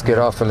 Let's get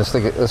off and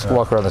let's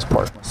walk around this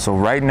park. So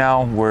right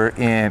now we're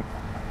in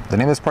the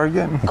name of this park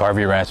again?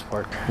 Garvey Ranch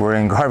Park. We're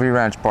in Garvey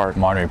Ranch Park.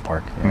 Monterey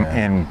Park.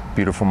 In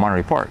beautiful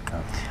Monterey Park.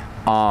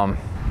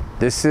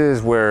 This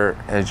is where,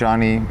 as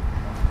Johnny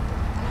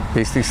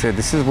basically said,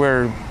 this is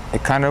where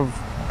it kind of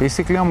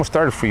basically almost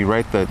started for you,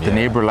 right? The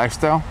neighbor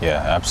lifestyle?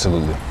 Yeah,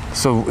 absolutely.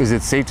 So is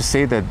it safe to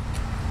say that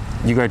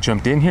you got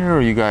jumped in here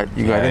or you got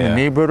in the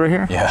neighborhood right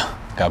here? Yeah,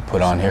 got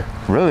put on here.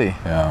 Really?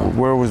 Yeah.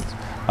 Where was...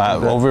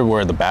 over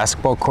where the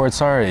basketball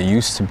courts are, it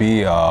used to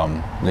be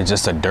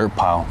just a dirt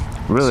pile.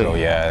 Really? So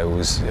yeah, it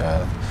was.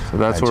 So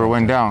that's where it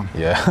went down.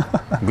 Yeah.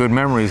 Good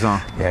memories, huh?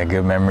 Yeah,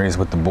 good memories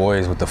with the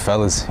boys, with the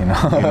fellas, You know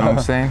what I'm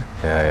saying?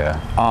 Yeah.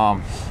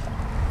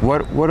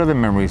 What other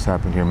memories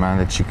happened here, man,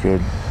 that you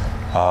could?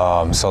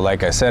 So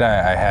like I said,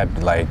 I had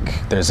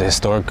there's a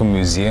historical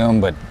museum,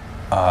 but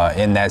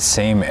in that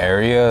same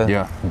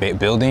area,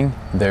 building,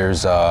 there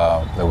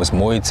was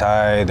Muay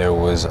Thai, there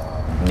was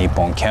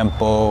Nippon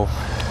Kempo.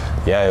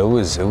 Yeah, it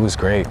was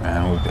great,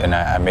 man. And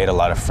I made a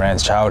lot of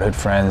friends, childhood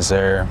friends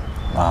there.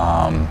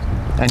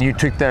 And you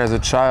took that as a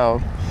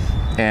child,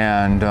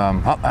 and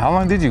how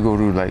long did you go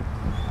to to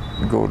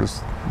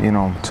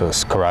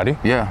karate?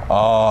 Yeah.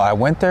 I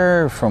went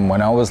there from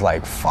when I was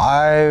like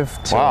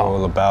 5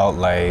 till about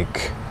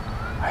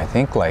I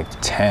think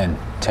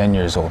 10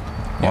 years old.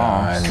 Yeah,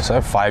 Wow. and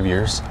so 5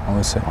 years, I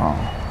would say. Wow.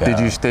 Yeah.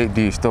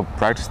 Do you still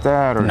practice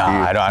that, or? No,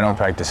 I don't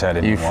practice that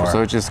anymore.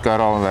 So it just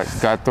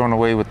got thrown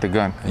away with the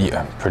gun.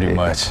 Yeah, pretty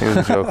much. It was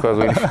a joke.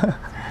 'Cause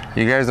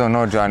you guys don't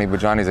know Johnny,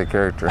 but Johnny's a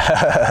character.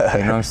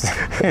 You know what I'm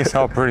saying? It's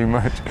all pretty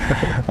much.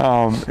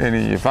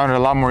 And you found it a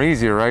lot more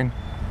easier, right?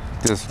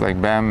 Just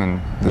like bam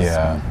and.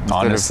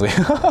 Honestly.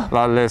 A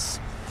lot less.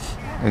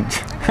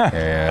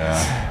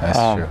 Yeah, that's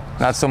true.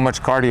 Not so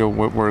much cardio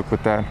work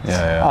with that.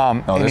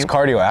 Yeah. No, there's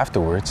cardio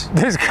afterwards.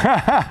 This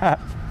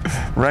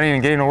running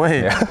and getting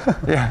away.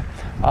 Yeah.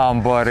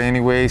 But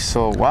anyway,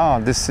 so wow,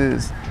 this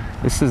is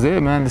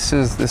it, man. This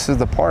is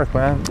the park,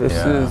 man.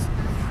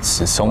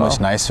 It's so much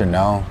nicer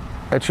now.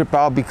 I trip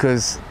out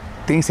because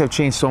things have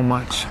changed so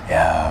much.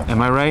 Yeah. Am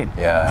I right?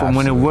 Yeah. From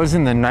when it was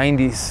in the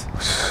 90s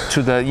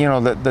to the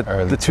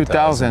early the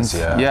 2000s.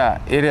 Yeah.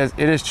 It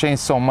has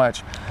changed so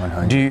much.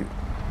 100.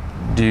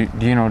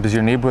 Does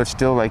your neighborhood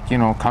still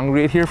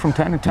congregate here from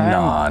time to time?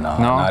 No,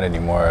 not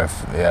anymore.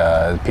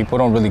 People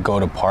don't really go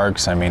to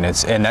parks. I mean,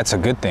 and that's a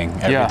good thing.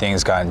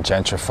 Everything's gotten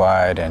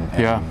gentrified,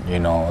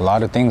 and a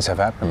lot of things have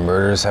happened.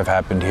 Murders have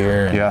happened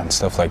here, and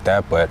stuff like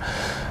that. But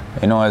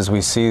as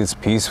we see, it's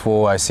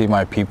peaceful. I see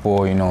my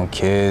people,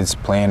 kids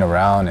playing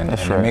around, and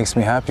it makes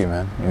me happy,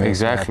 man.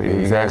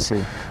 Exactly.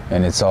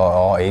 And it's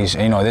all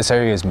Asian. This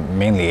area is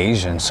mainly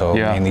Asian, so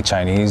mainly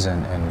Chinese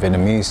and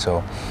Vietnamese.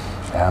 So.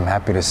 Yeah, I'm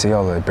happy to see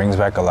all that. It brings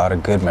back a lot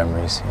of good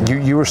memories.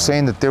 You were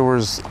saying that there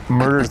was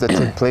murders that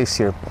took place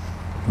here.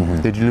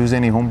 Mm-hmm. Did you lose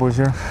any homeboys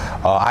here?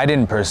 I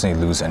didn't personally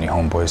lose any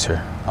homeboys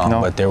here,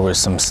 no? But there were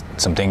some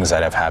things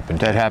that have happened.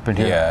 That happened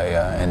here.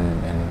 Yeah,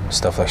 and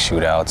stuff like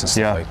shootouts and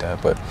stuff like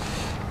that. But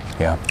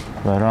yeah.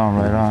 Right on.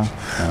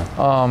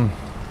 Yeah.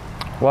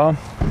 Well,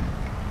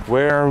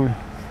 where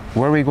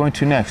are we going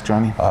to next,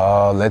 Johnny?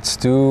 Let's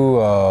do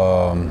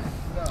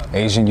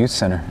Asian Youth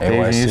Center.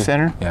 AYC. Asian Youth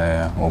Center?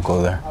 Yeah, we'll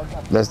go there.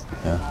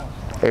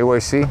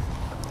 AYC,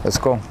 let's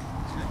go.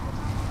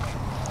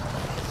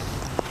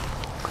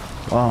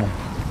 Wow.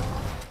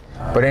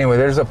 But anyway,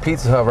 there's a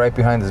Pizza Hut right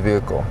behind this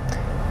vehicle.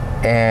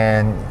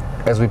 And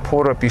as we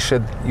pulled up, you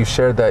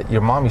shared that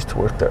your mom used to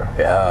work there.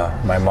 Yeah,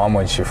 my mom,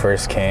 when she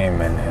first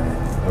came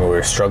and we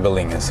were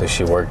struggling, and so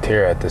she worked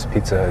here at this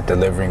Pizza Hut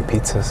delivering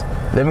pizzas.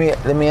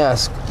 Let me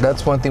ask,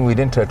 that's one thing we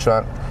didn't touch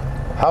on.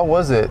 How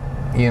was it,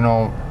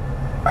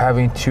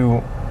 having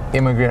two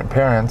immigrant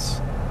parents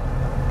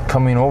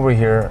coming over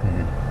here,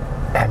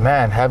 and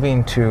man,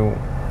 having to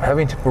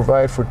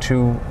provide for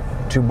two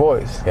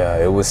boys? Yeah,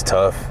 it was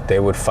tough. They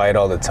would fight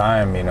all the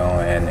time,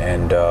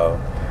 and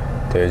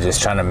they're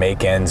just trying to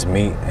make ends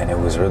meet, and it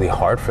was really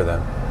hard for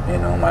them.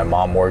 My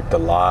mom worked a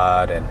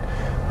lot, and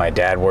my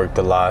dad worked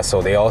a lot.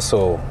 So they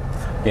also,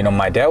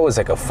 my dad was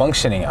like a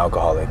functioning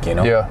alcoholic,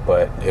 Yeah.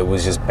 But it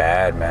was just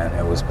bad, man.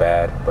 It was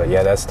bad. But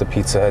yeah, that's the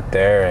Pizza Hut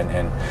there,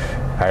 and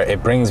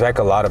it brings back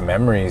a lot of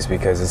memories,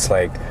 because it's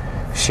like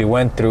she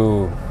went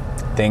through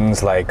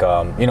things like,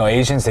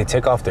 Asians, they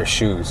take off their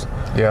shoes.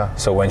 Yeah.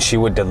 So when she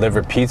would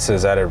deliver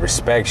pizzas, out of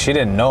respect, she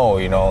didn't know,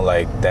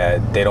 like that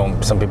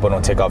some people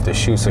don't take off their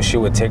shoes. So she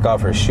would take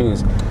off her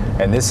shoes.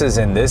 And this is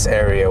in this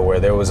area where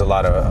there was a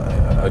lot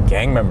of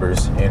gang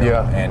members,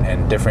 Yeah.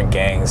 and different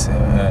gangs,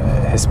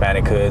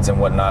 Hispanic hoods and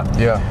whatnot.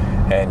 Yeah.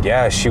 And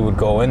yeah, she would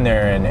go in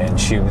there, and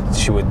she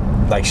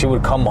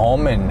would come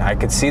home, and I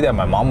could see that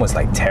my mom was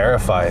like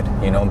terrified,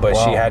 but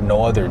Wow. she had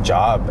no other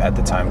job at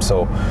the time,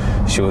 so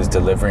she was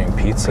delivering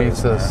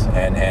pizzas.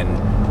 And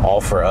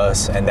all for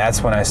us. And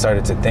that's when I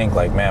started to think,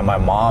 like, man, my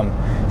mom,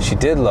 she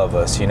did love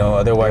us,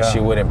 otherwise Yeah. she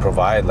wouldn't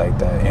provide like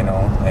that,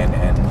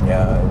 and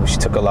yeah, she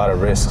took a lot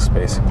of risks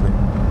basically.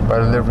 By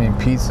delivering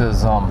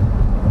pizzas,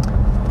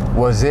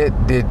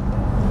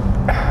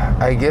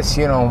 I guess,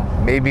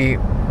 maybe,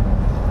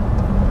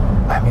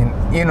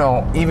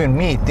 even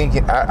me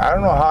thinking, I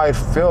don't know how I'd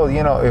feel,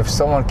 if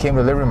someone came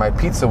delivering my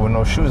pizza with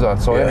no shoes on.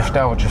 So I Yeah.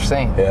 understand what you're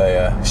saying.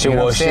 Yeah. She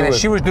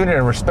was doing it in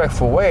a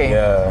respectful way.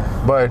 Yeah.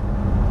 But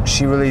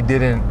she really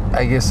didn't,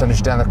 I guess,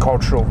 understand the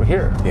culture over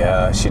here.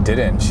 Yeah, she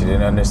didn't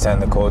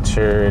understand the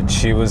culture.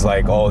 She was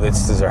like, oh,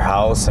 this is her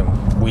house, and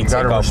we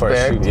take off our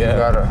shoes.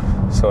 Yeah.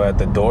 So at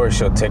the door,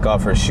 she'll take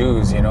off her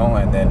shoes,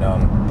 and then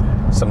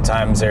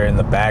sometimes they're in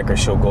the back, or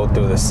she'll go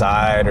through the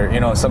side,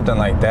 or something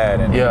like that.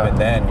 And Yeah. even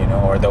then,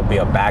 or there'll be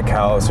a back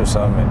house or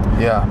something.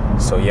 Yeah.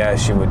 So yeah,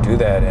 she would do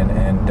that,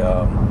 and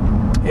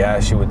yeah,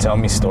 she would tell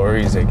me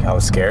stories like how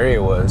scary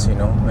it was,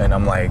 and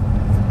I'm like,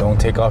 don't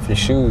take off your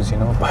shoes,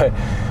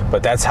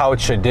 but that's how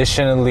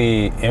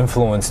traditionally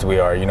influenced we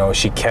are.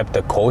 She kept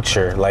the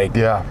culture, like,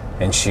 Yeah.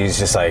 and she's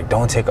just like,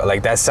 don't take,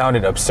 like, that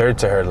sounded absurd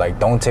to her, like,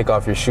 don't take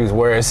off your shoes.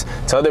 Whereas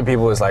to other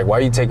people, it's like, why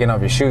are you taking off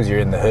your shoes? You're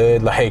in the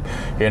hood, like,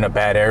 you're in a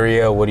bad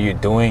area, what are you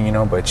doing,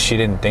 but she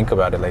didn't think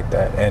about it like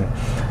that. And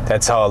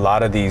that's how a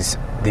lot of these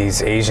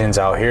Asians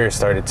out here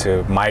started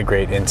to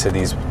migrate into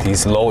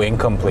these low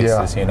income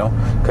places, Yeah.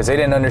 because they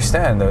didn't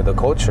understand the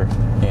culture,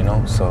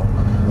 so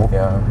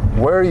yeah.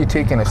 Where are you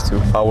taking us to?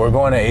 We're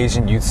going to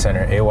Asian Youth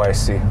Center,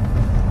 AYC.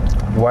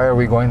 Why are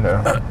we going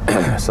there?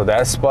 So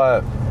that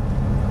spot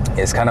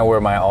is kind of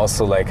where my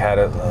also like had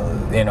a,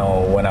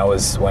 when I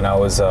was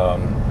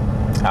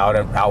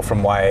out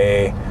from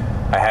YA,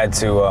 I had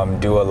to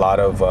do a lot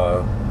of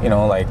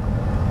like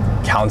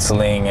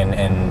counseling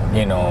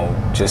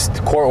and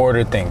just court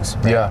ordered things.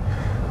 Right? Yeah.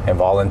 And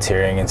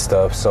volunteering and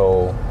stuff.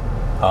 So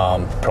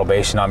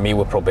probation, I meet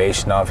with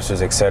probation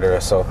officers,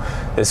 etc. So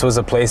this was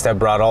a place that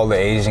brought all the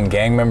Asian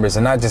gang members,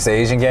 and not just the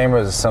Asian gang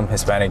members, some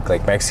Hispanic,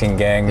 like Mexican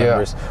gang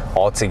members,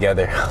 all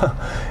together.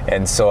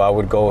 And so I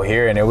would go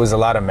here, and it was a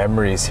lot of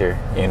memories here.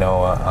 We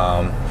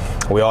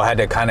all had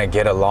to kind of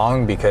get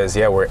along because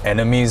we're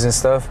enemies and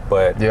stuff,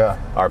 but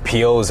our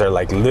POs are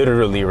like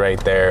literally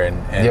right there, and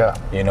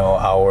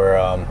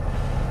our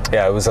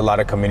it was a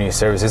lot of community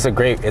service.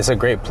 It's a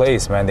great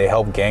place, man. They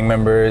help gang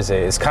members.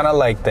 It's kind of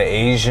like the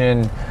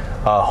Asian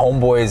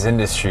homeboys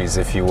industries,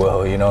 if you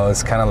will.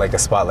 It's kind of like a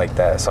spot like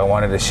that. So I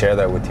wanted to share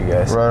that with you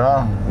guys. Right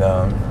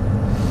on.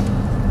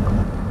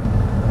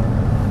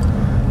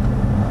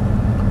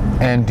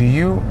 And do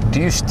you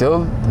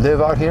still live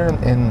out here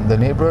in the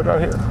neighborhood out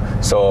here?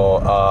 So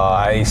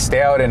I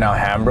stay out in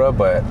Alhambra,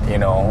 but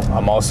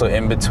I'm also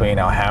in between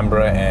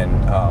Alhambra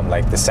and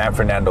like the San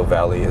Fernando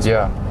Valley as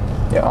well.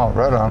 Yeah. Oh,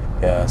 right on.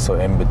 Yeah, so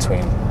in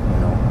between,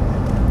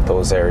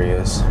 those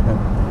areas.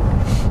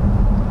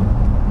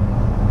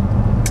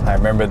 I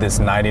remember this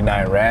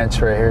 99 Ranch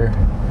right here.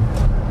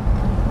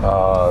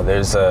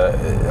 There's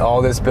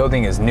all this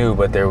building is new,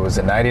 but there was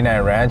a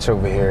 99 Ranch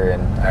over here,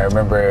 and I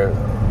remember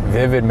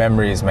vivid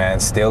memories,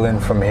 man, stealing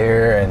from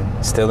here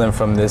and stealing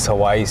from this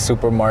Hawaii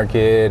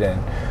supermarket,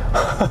 and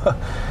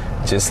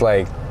just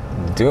like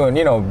doing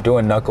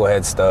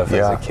knucklehead stuff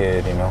as a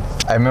kid,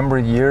 I remember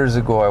years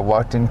ago I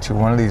walked into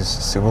one of these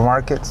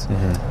supermarkets,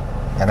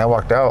 and I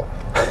walked out.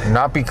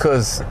 Not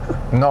because,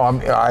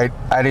 I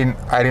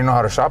didn't know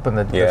how to shop in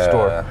the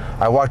store.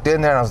 I walked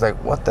in there and I was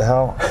like, what the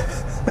hell?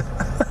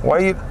 Why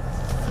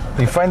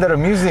you find that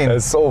amusing?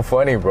 That's so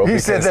funny, bro. He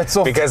said that's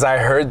so because I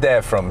heard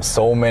that from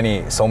so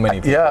many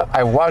people. Yeah,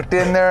 I walked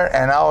in there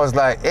and I was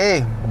like,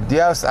 hey, I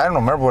don't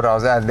remember what I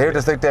was at. They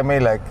just looked at me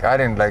like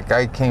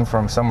I came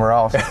from somewhere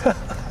else.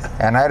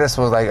 And I just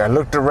was like, I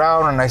looked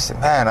around and I said,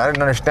 man, I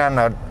didn't understand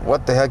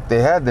what the heck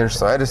they had there.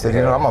 So I just said,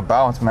 you know, I'm a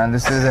bounce, man.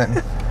 This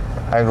isn't.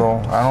 I go,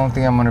 I don't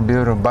think I'm gonna be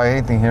able to buy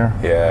anything here.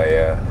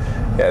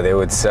 Yeah, they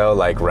would sell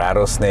like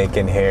rattlesnake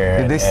in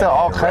here. They sell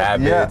all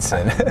kinds, rabbits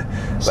and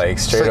like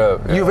straight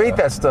up. You've ate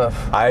that stuff.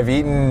 I've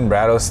eaten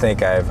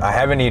rattlesnake. I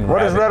haven't eaten. What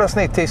does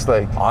rattlesnake taste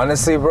like?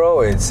 Honestly,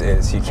 bro, it's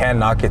you can't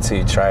knock it till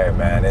you try it,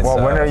 man. It's,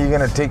 well, when are you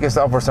gonna take us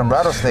out for some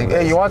rattlesnake?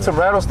 Hey, you want some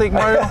rattlesnake,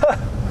 Mario?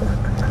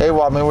 Hey,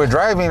 well, I mean, we're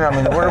driving. I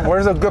mean,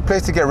 where's a good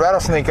place to get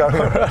rattlesnake out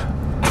here?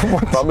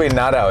 Probably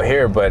not out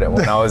here, but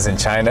when I was in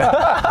China.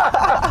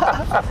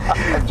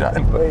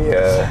 But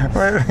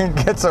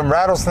yeah. Get some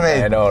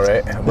rattlesnake. I know,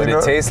 right? But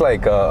it tastes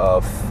like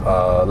a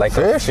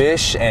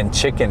fish and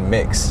chicken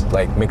mix,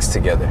 like mixed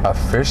together. A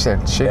fish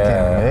and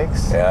chicken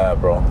mix? Yeah,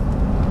 bro.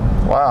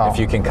 Wow. If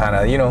you can kind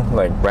of, you know,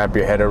 like wrap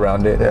your head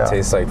around it, it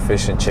tastes like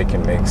fish and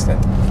chicken mixed,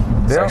 and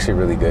it's actually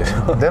really good.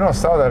 They don't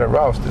sell that at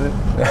Ralph's, do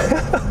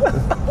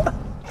they?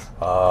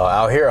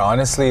 Out here,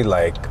 honestly,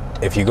 like,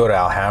 if you go to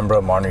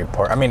Alhambra, Monterey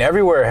Park, I mean,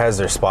 everywhere has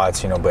their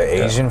spots, you know, but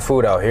Asian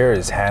food out here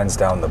is hands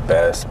down the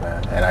best,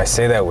 man. And I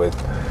say that with,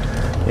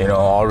 you know,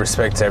 all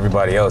respect to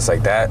everybody else.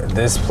 Like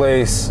this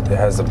place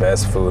has the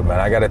best food, man.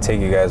 I gotta take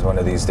you guys one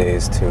of these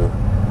days to,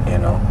 you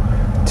know,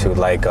 to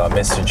like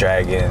Mr.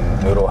 Dragon,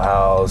 Noodle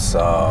House.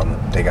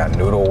 They got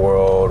Noodle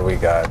World. We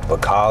got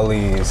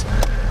Bacali's,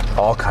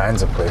 all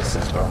kinds of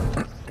places, bro.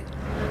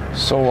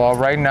 So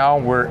right now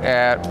we're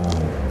at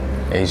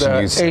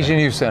Asian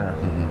Youth Center.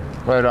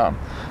 Right on.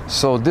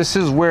 So this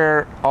is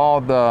where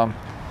all the,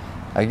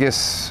 I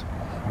guess,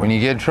 when you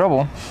get in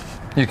trouble,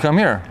 you come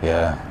here.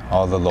 Yeah,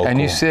 all the local.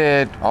 And you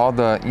said all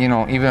the, you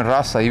know, even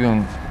Raza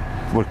even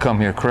would come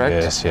here, correct?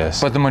 Yes,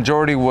 yes. But the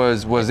majority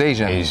was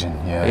Asian. Asian,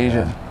 yeah.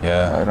 Asian.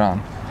 Yeah. Right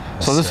on.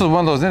 So this was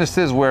one of those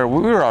instances where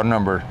we were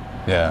outnumbered.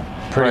 Yeah,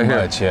 pretty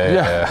much.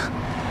 Yeah.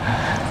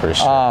 For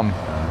sure.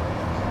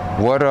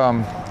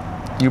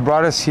 You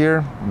brought us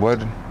here.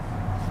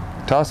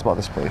 Tell us about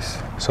this place.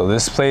 So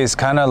this place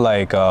kind of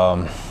like,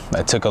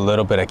 I took a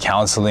little bit of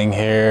counseling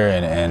here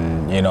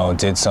and you know,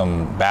 did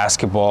some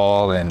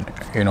basketball and,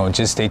 you know,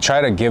 just they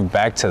try to give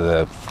back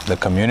to the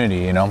community,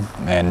 you know,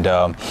 and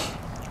I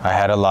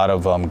had a lot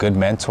of good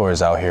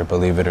mentors out here,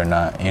 believe it or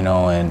not, you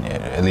know, and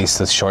at least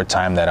the short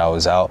time that I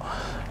was out.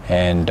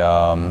 And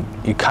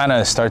you kind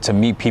of start to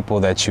meet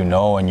people that you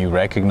know and you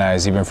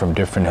recognize even from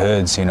different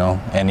hoods, you know,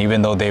 and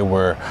even though they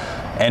were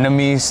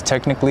enemies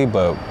technically,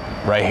 but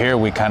right here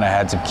we kind of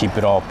had to keep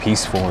it all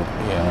peaceful, you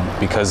know,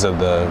 because of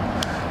the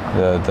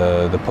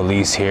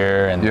police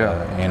here and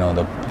you know,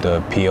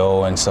 the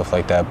PO and stuff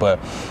like that. But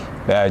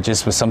it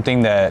just was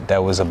something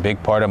that was a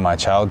big part of my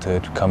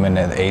childhood, coming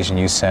to the Asian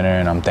Youth Center,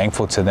 and I'm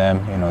thankful to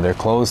them. You know, they're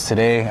closed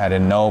today. I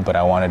didn't know, but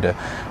I wanted to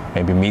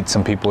maybe meet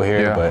some people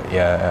here. But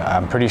yeah,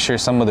 I'm pretty sure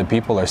some of the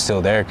people are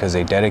still there because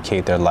they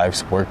dedicate their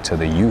life's work to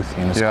the youth.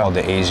 You know, it's called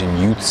the Asian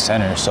Youth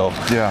Center. So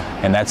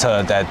and that's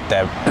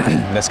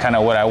that's kind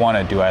of what I want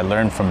to do. I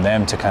learned from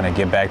them to kind of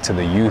get back to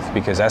the youth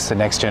because that's the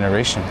next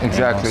generation.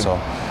 Exactly. You know?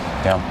 So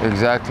yeah.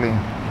 Exactly.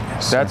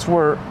 Yes, that's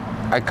where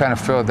I kind of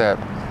feel that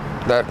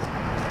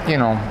you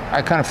know,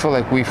 I kind of feel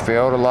like we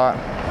failed a lot,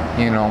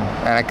 you know,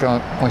 and I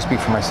can only speak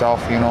for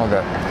myself, you know,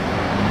 that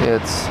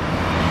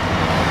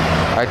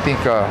I think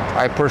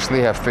I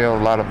personally have failed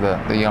a lot of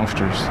the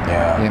youngsters.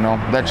 Yeah. You know,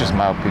 that's just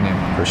my opinion.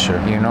 For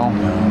sure. You know,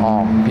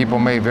 people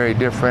may be very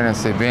different and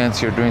say, Vince,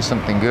 you're doing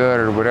something good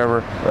or whatever.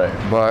 Right.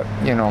 But,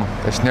 you know,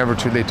 it's never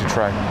too late to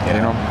try,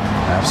 you know?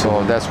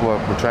 Absolutely. So that's what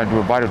we're trying to do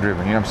with Barrio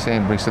Driven, you know what I'm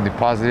saying? Bring something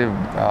positive,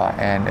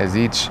 and as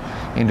each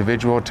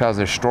individual tells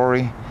their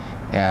story,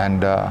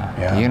 and,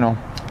 you know,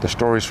 the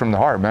stories from the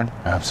heart, man.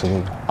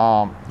 Absolutely.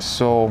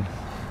 So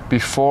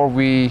before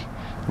we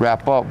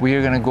wrap up, we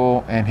are gonna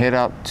go and head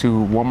out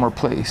to one more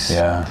place.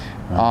 Yeah.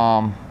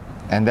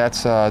 And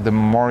that's the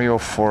memorial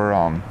for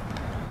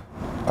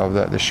of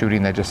the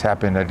shooting that just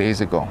happened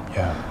days ago.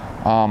 Yeah.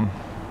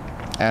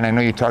 And I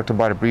know you talked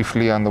about it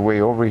briefly on the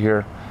way over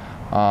here.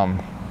 I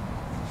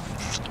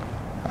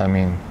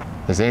mean,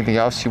 is there anything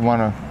else you want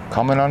to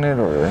comment on it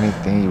or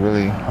anything you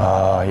really?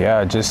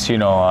 Yeah, just, you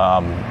know,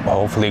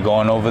 hopefully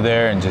going over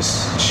there and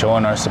just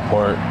showing our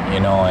support,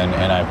 you know,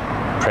 and I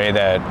pray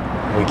that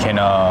we can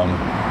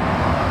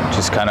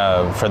just kind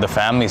of, for the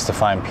families to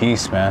find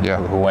peace, man,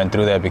 who went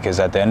through that, because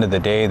at the end of the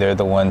day, they're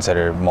the ones that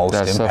are most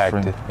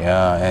impacted. Suffering.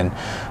 Yeah, and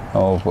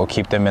we'll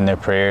keep them in their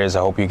prayers. I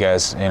hope you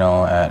guys, you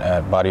know,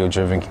 at Barrio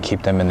Driven can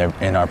keep them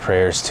in our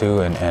prayers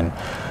too, and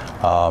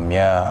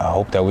yeah, I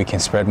hope that we can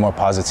spread more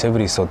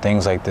positivity so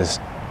things like this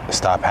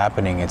stop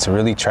happening. It's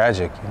really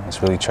tragic.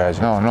 It's really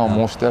tragic. No,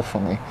 most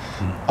definitely.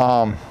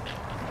 All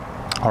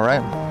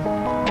right,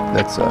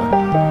 let's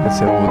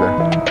head over there.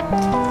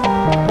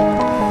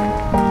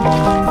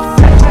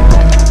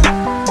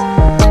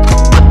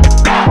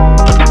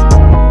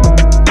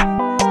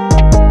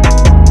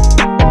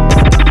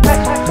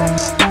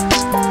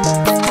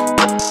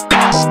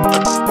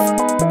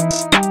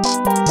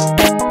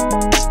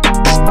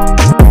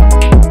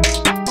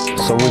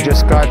 So we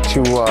just got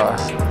to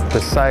the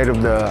site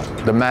of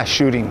the mass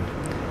shooting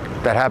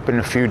that happened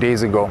a few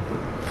days ago.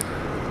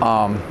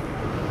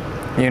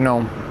 You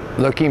know,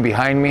 looking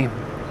behind me,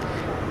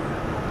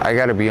 I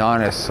gotta be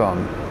honest,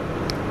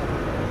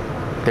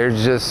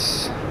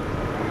 there's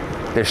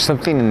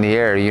something in the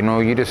air, you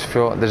know, you just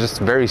feel, there's just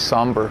very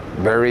somber,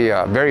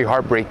 very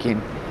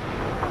heartbreaking,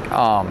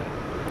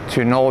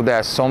 to know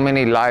that so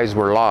many lives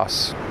were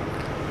lost,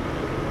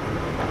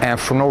 and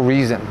for no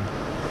reason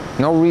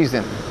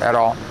at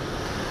all.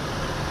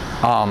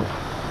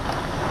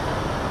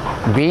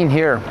 Being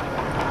here,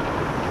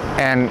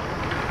 and,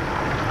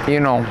 you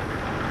know,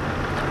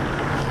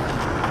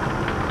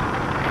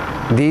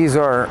 these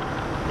are,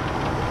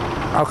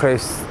 okay,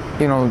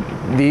 you know,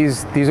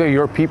 these are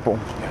your people,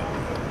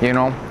 you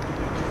know,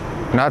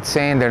 not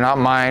saying they're not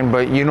mine,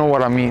 but you know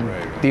what I mean.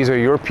 Right. These are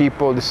your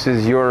people. This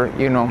is your,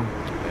 you know,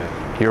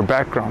 your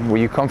background, where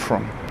you come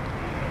from.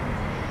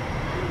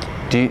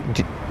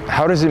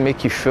 How does it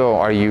make you feel?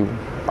 Are you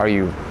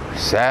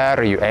sad?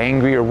 Are you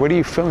angry? Or what are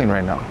you feeling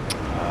right now?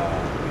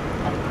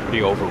 I'm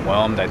pretty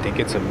overwhelmed. I think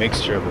it's a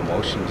mixture of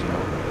emotions, you know.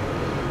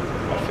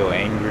 I feel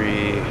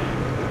angry,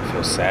 I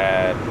feel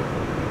sad,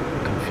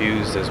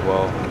 confused as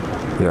well.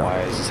 Yeah.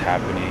 Why is this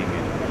happening?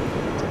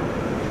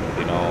 And,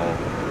 you know,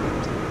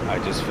 I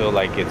just feel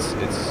like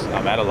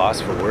I'm at a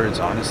loss for words,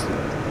 honestly.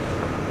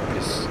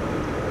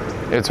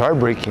 It's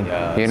heartbreaking,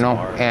 yeah, you know,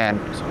 and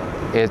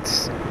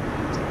it's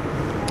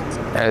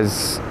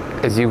as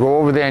you go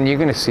over there, and you're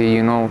gonna see,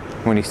 you know,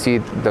 when you see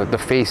the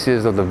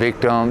faces of the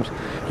victims,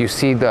 you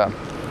see the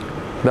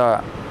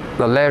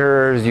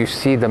letters, you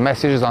see the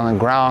messages on the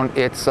ground.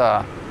 It's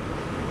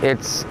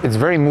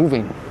very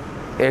moving.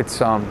 It's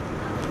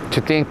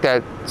to think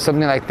that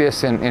something like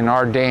this in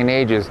our day and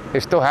age is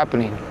still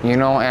happening, you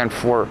know, and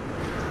for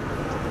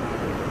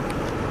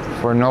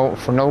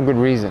no good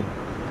reason,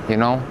 you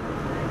know.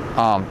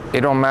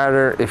 It don't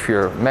matter if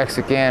you're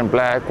Mexican,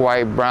 black,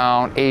 white,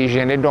 brown,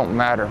 Asian, it don't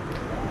matter.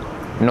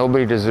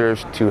 Nobody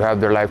deserves to have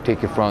their life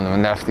taken from them,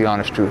 and that's the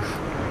honest truth.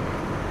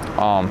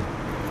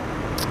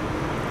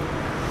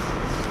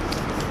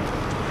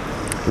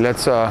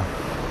 Let's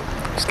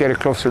get a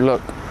closer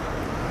look.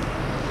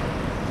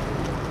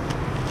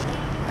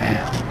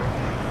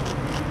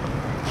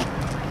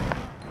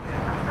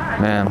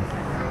 Man,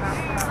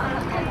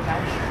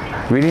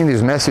 reading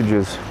these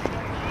messages,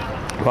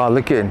 wow,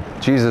 look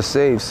at Jesus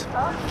saves.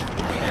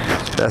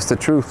 That's the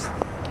truth,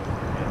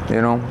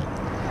 you know.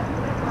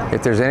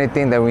 If there's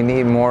anything that we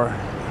need more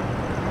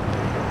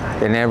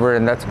than ever,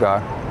 and that's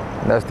God.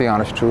 That's the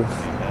honest truth,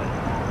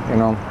 you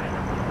know.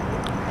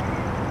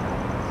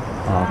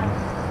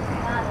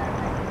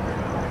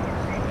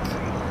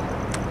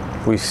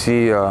 We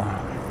see,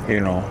 you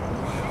know,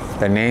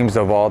 the names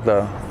of all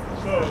the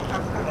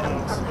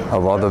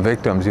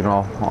victims, you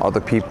know, all the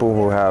people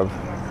who have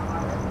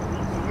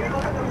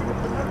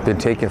been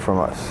taken from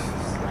us.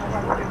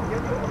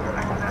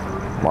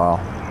 Wow.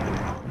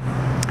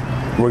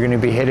 We're going to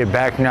be headed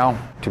back now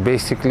to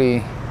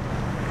basically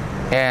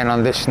end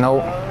on this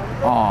note.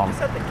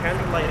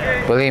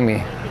 Believe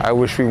me, I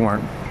wish we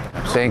weren't.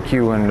 Thank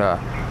you, and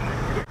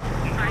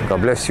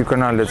God bless you,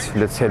 Carnal.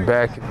 Let's head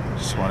back.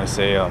 Just want to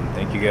say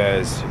thank you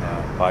guys, you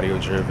know, Barrio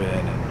Driven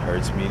and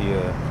Herdz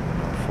Media, you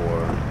know,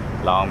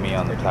 for allowing me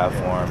on the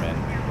platform, and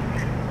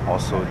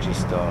also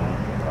just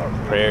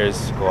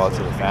prayers go out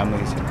to the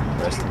families, and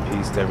rest in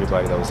peace to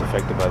everybody that was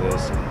affected by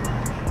this.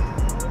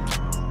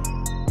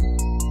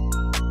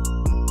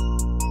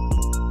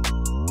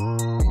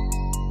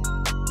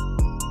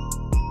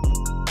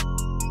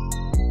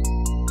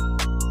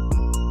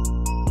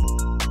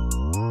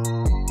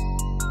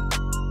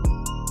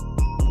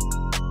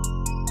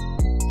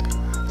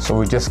 So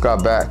we just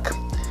got back.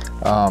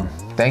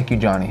 Thank you,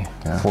 Johnny,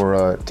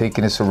 for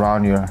taking us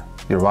around your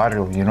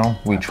barrio. You know,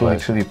 we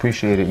truly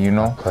appreciate it. You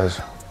know, my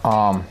pleasure.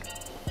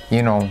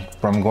 You know,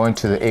 from going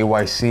to the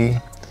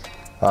AYC,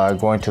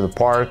 going to the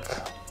park,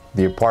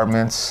 the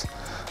apartments,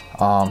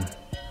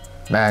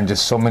 man,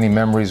 just so many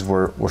memories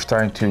were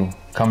starting to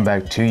come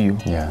back to you.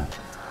 Yeah.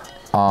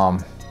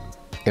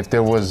 If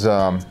there was,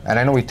 and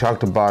I know we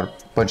talked about a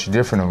bunch of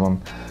different of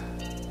them.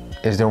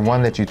 Is there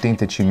one that you think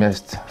that you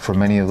missed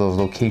from any of those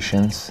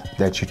locations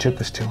that you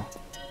took us to?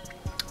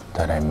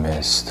 That I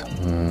missed?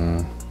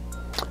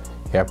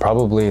 Yeah,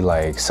 probably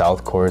like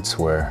South Courts,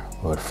 where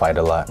we would fight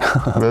a lot.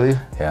 Really?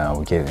 Yeah,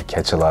 we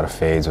catch a lot of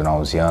fades when I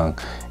was young.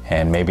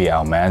 And maybe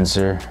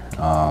Almanzar,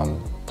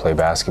 play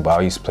basketball.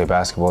 I used to play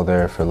basketball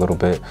there for a little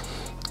bit,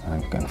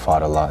 and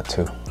fought a lot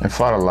too. And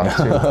fought a lot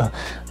too.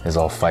 There's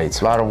all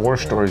fights. A lot of war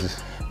stories.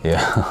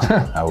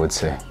 Yeah, I would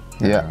say.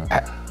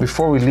 Yeah.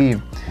 Before we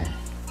leave,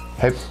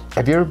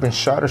 have you ever been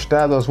shot or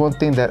stabbed? That was one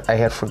thing that I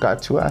had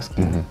forgot to ask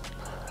you.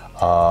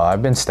 Mm-hmm.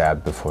 I've been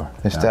stabbed before.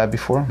 Been stabbed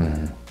before?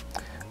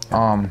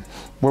 Mm-hmm.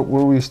 Where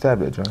were you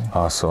stabbed at,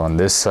 Johnny? So on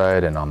this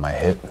side and on my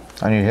hip.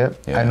 On your hip?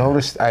 Yeah.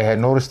 I had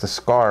noticed the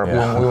scar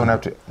when we went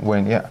up to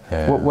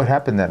Yeah. What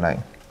happened that night?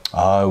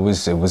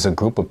 It was a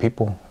group of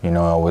people. You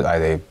know,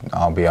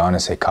 I'll be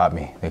honest, they caught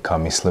me. They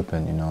caught me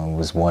slipping. You know, it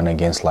was one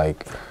against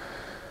like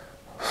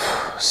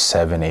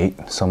 7,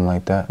 8, something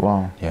like that.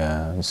 Wow.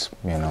 Yeah, it's,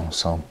 you know,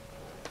 so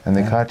And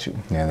they caught you.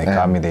 Yeah, they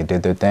caught me. They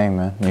did their thing,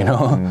 man. You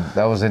know.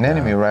 That was an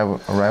enemy, a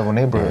rival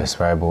neighborhood. Yes,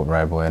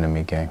 rival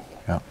enemy gang.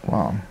 Yeah.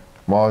 Wow.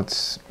 Well,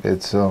 it's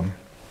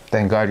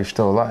thank God you're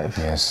still alive.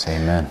 Yes,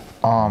 amen.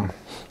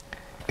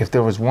 If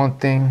there was one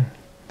thing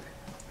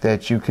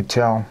that you could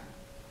tell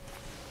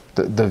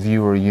the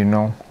viewer, you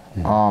know,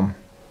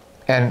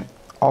 and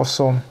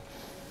also,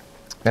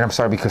 and I'm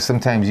sorry because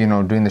sometimes, you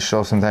know, during the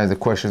show, sometimes the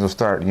questions will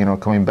start, you know,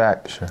 coming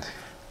back. Sure.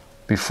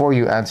 Before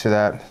you answer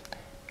that,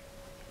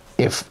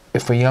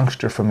 if a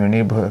youngster from your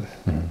neighborhood,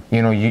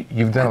 you know,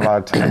 you've done a lot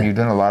of time, you've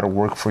done a lot of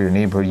work for your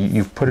neighborhood,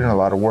 you've put in a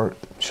lot of work.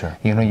 Sure.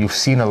 You know, you've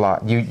seen a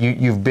lot.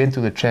 You've been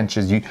through the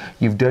trenches.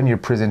 You've done your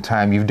prison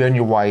time. You've done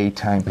your YA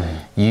time.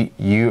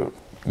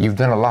 You've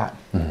done a lot.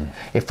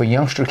 If a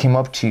youngster came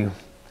up to you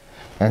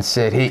and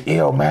said, "Hey,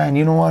 yo, man,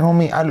 you know what,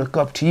 homie? I look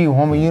up to you,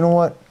 homie. You know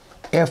what?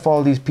 F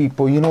all these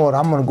people. You know what?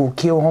 I'm gonna go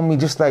kill, homie,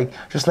 just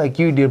like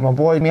you did, my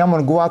boy. I'm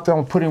gonna go out there.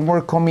 I'm gonna put in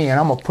work, homie, and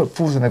I'm gonna put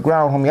fools in the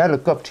ground, homie. I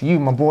look up to you,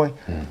 my boy.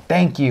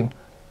 Thank you."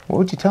 What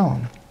would you tell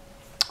him?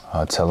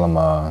 I'll tell him,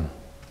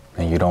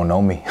 and you don't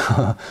know me.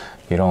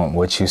 You don't.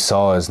 What you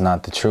saw is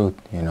not the truth,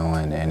 you know,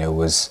 and it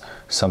was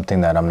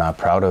something that I'm not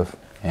proud of.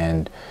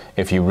 And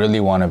if you really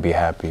want to be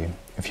happy,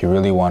 if you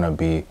really want to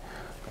be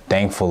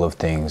thankful of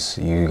things,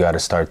 you got to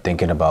start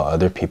thinking about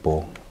other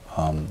people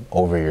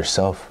over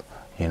yourself,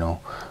 you know.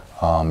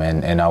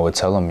 And I would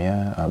tell them,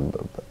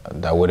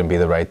 that wouldn't be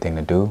the right thing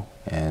to do.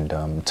 And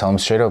tell them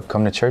straight up,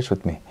 come to church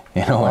with me,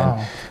 you know,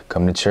 and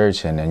come to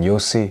church and you'll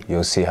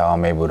see how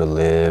I'm able to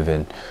live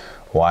and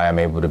why I'm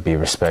able to be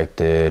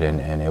respected.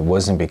 And it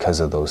wasn't because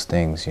of those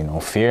things, you know.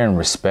 Fear and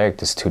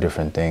respect is two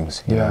different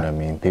things, you know what I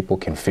mean? People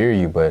can fear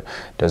you, but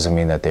doesn't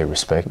mean that they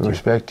respect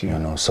you. You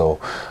know, so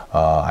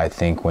I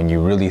think when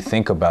you really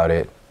think about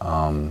it,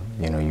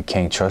 you know, you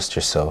can't trust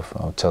yourself.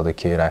 I'll tell the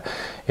kid,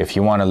 if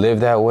you want to live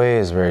that way,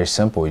 it's very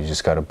simple. You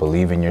just got to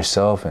believe in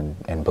yourself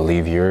and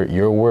believe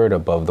your word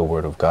above the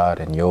word of God,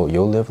 and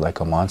you'll live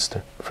like a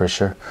monster for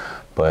sure.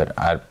 But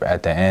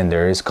at the end,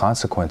 there is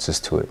consequences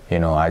to it. You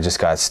know, I just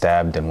got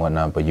stabbed and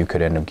whatnot, but you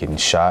could end up getting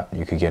shot.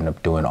 You could end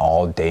up doing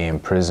all day in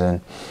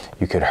prison.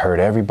 You could hurt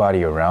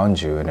everybody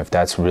around you. And if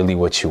that's really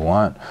what you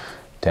want,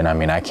 then, I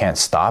mean, I can't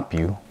stop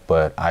you,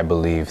 but I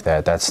believe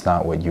that that's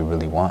not what you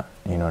really want.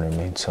 You know what I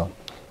mean? So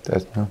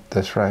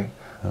that's right.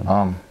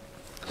 I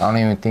don't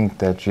even think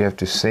that you have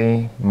to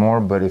say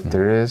more, but if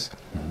there is,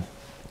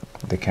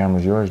 the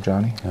camera's yours,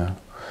 Johnny. Yeah.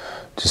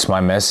 Just my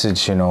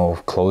message, you know,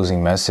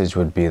 closing message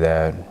would be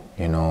that,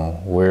 you know,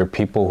 we're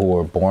people who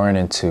were born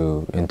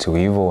into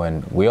evil,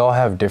 and we all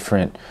have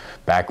different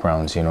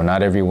backgrounds. You know,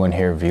 not everyone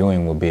here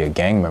viewing will be a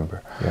gang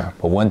member. Yeah.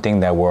 But one thing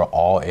that we're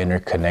all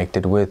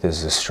interconnected with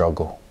is the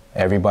struggle.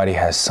 Everybody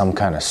has some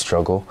kind of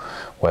struggle,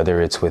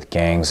 whether it's with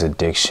gangs,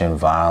 addiction,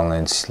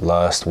 violence,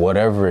 lust,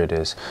 whatever it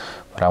is.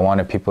 But I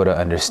wanted people to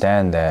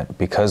understand that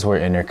because we're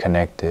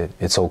interconnected,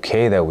 it's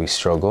okay that we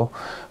struggle,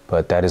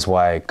 but that is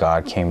why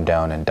God came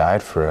down and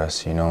died for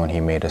us, you know, and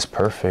he made us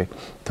perfect.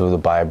 Through the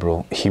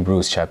Bible,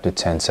 Hebrews chapter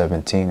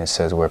 10:17, it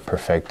says we're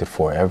perfected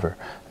forever,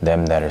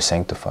 them that are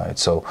sanctified.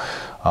 So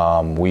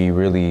we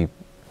really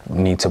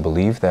need to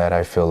believe that,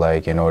 I feel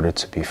like, in order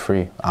to be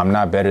free. I'm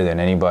not better than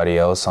anybody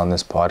else on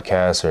this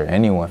podcast or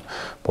anyone,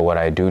 but what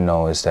I do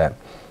know is that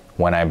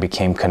when I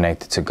became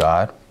connected to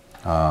God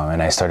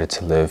and I started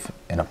to live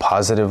in a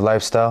positive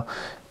lifestyle,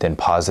 then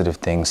positive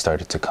things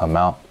started to come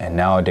out. And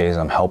nowadays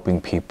I'm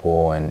helping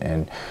people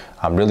and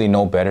I'm really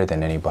no better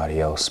than anybody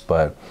else,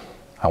 but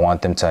I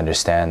want them to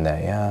understand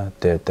that,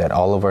 that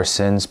all of our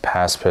sins,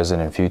 past,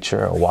 present, and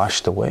future, are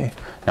washed away.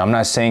 Now, I'm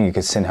not saying you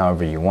can sin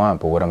however you want,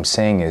 but what I'm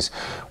saying is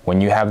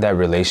when you have that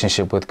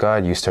relationship with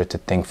God, you start to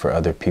think for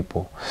other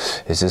people.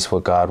 Is this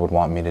what God would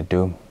want me to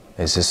do?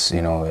 Is this,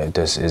 you know,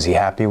 is he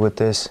happy with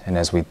this? And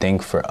as we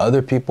think for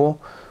other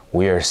people,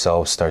 we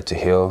ourselves start to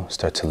heal,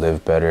 start to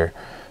live better,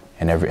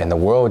 and the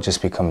world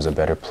just becomes a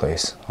better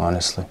place,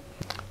 honestly.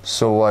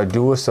 So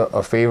do us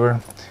a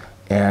favor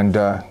and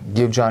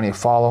give Johnny a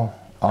follow.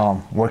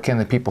 Where can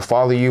the people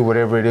follow you,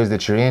 whatever it is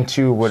that you're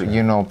into, what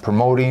you know,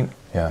 promoting?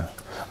 Yeah.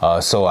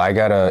 So I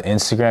got an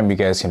Instagram. You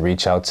guys can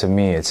reach out to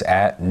me. It's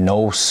at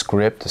No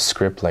Script,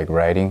 script like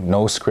writing,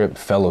 No Script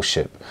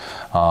Fellowship.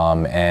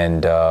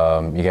 And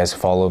you guys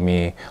follow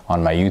me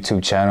on my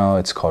YouTube channel.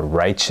 It's called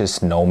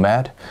Righteous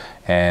Nomad.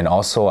 And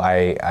also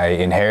I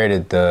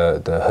inherited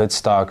the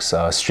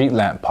Herdz Street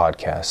Lamp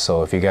podcast.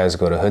 So if you guys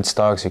go to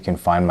Herdz, you can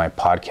find my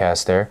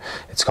podcast there.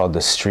 It's called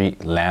the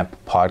Street Lamp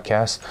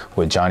Podcast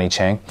with Johnny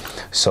Chang.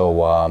 So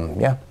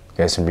yeah, you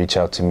guys can reach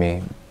out to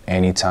me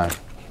anytime.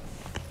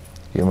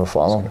 Give him a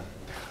follow.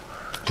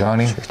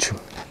 Johnny,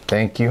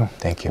 thank you.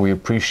 Thank you. We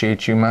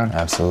appreciate you, man.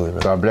 Absolutely.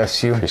 Bro. God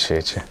bless you.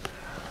 Appreciate you.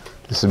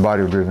 This is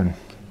Barrio Driven.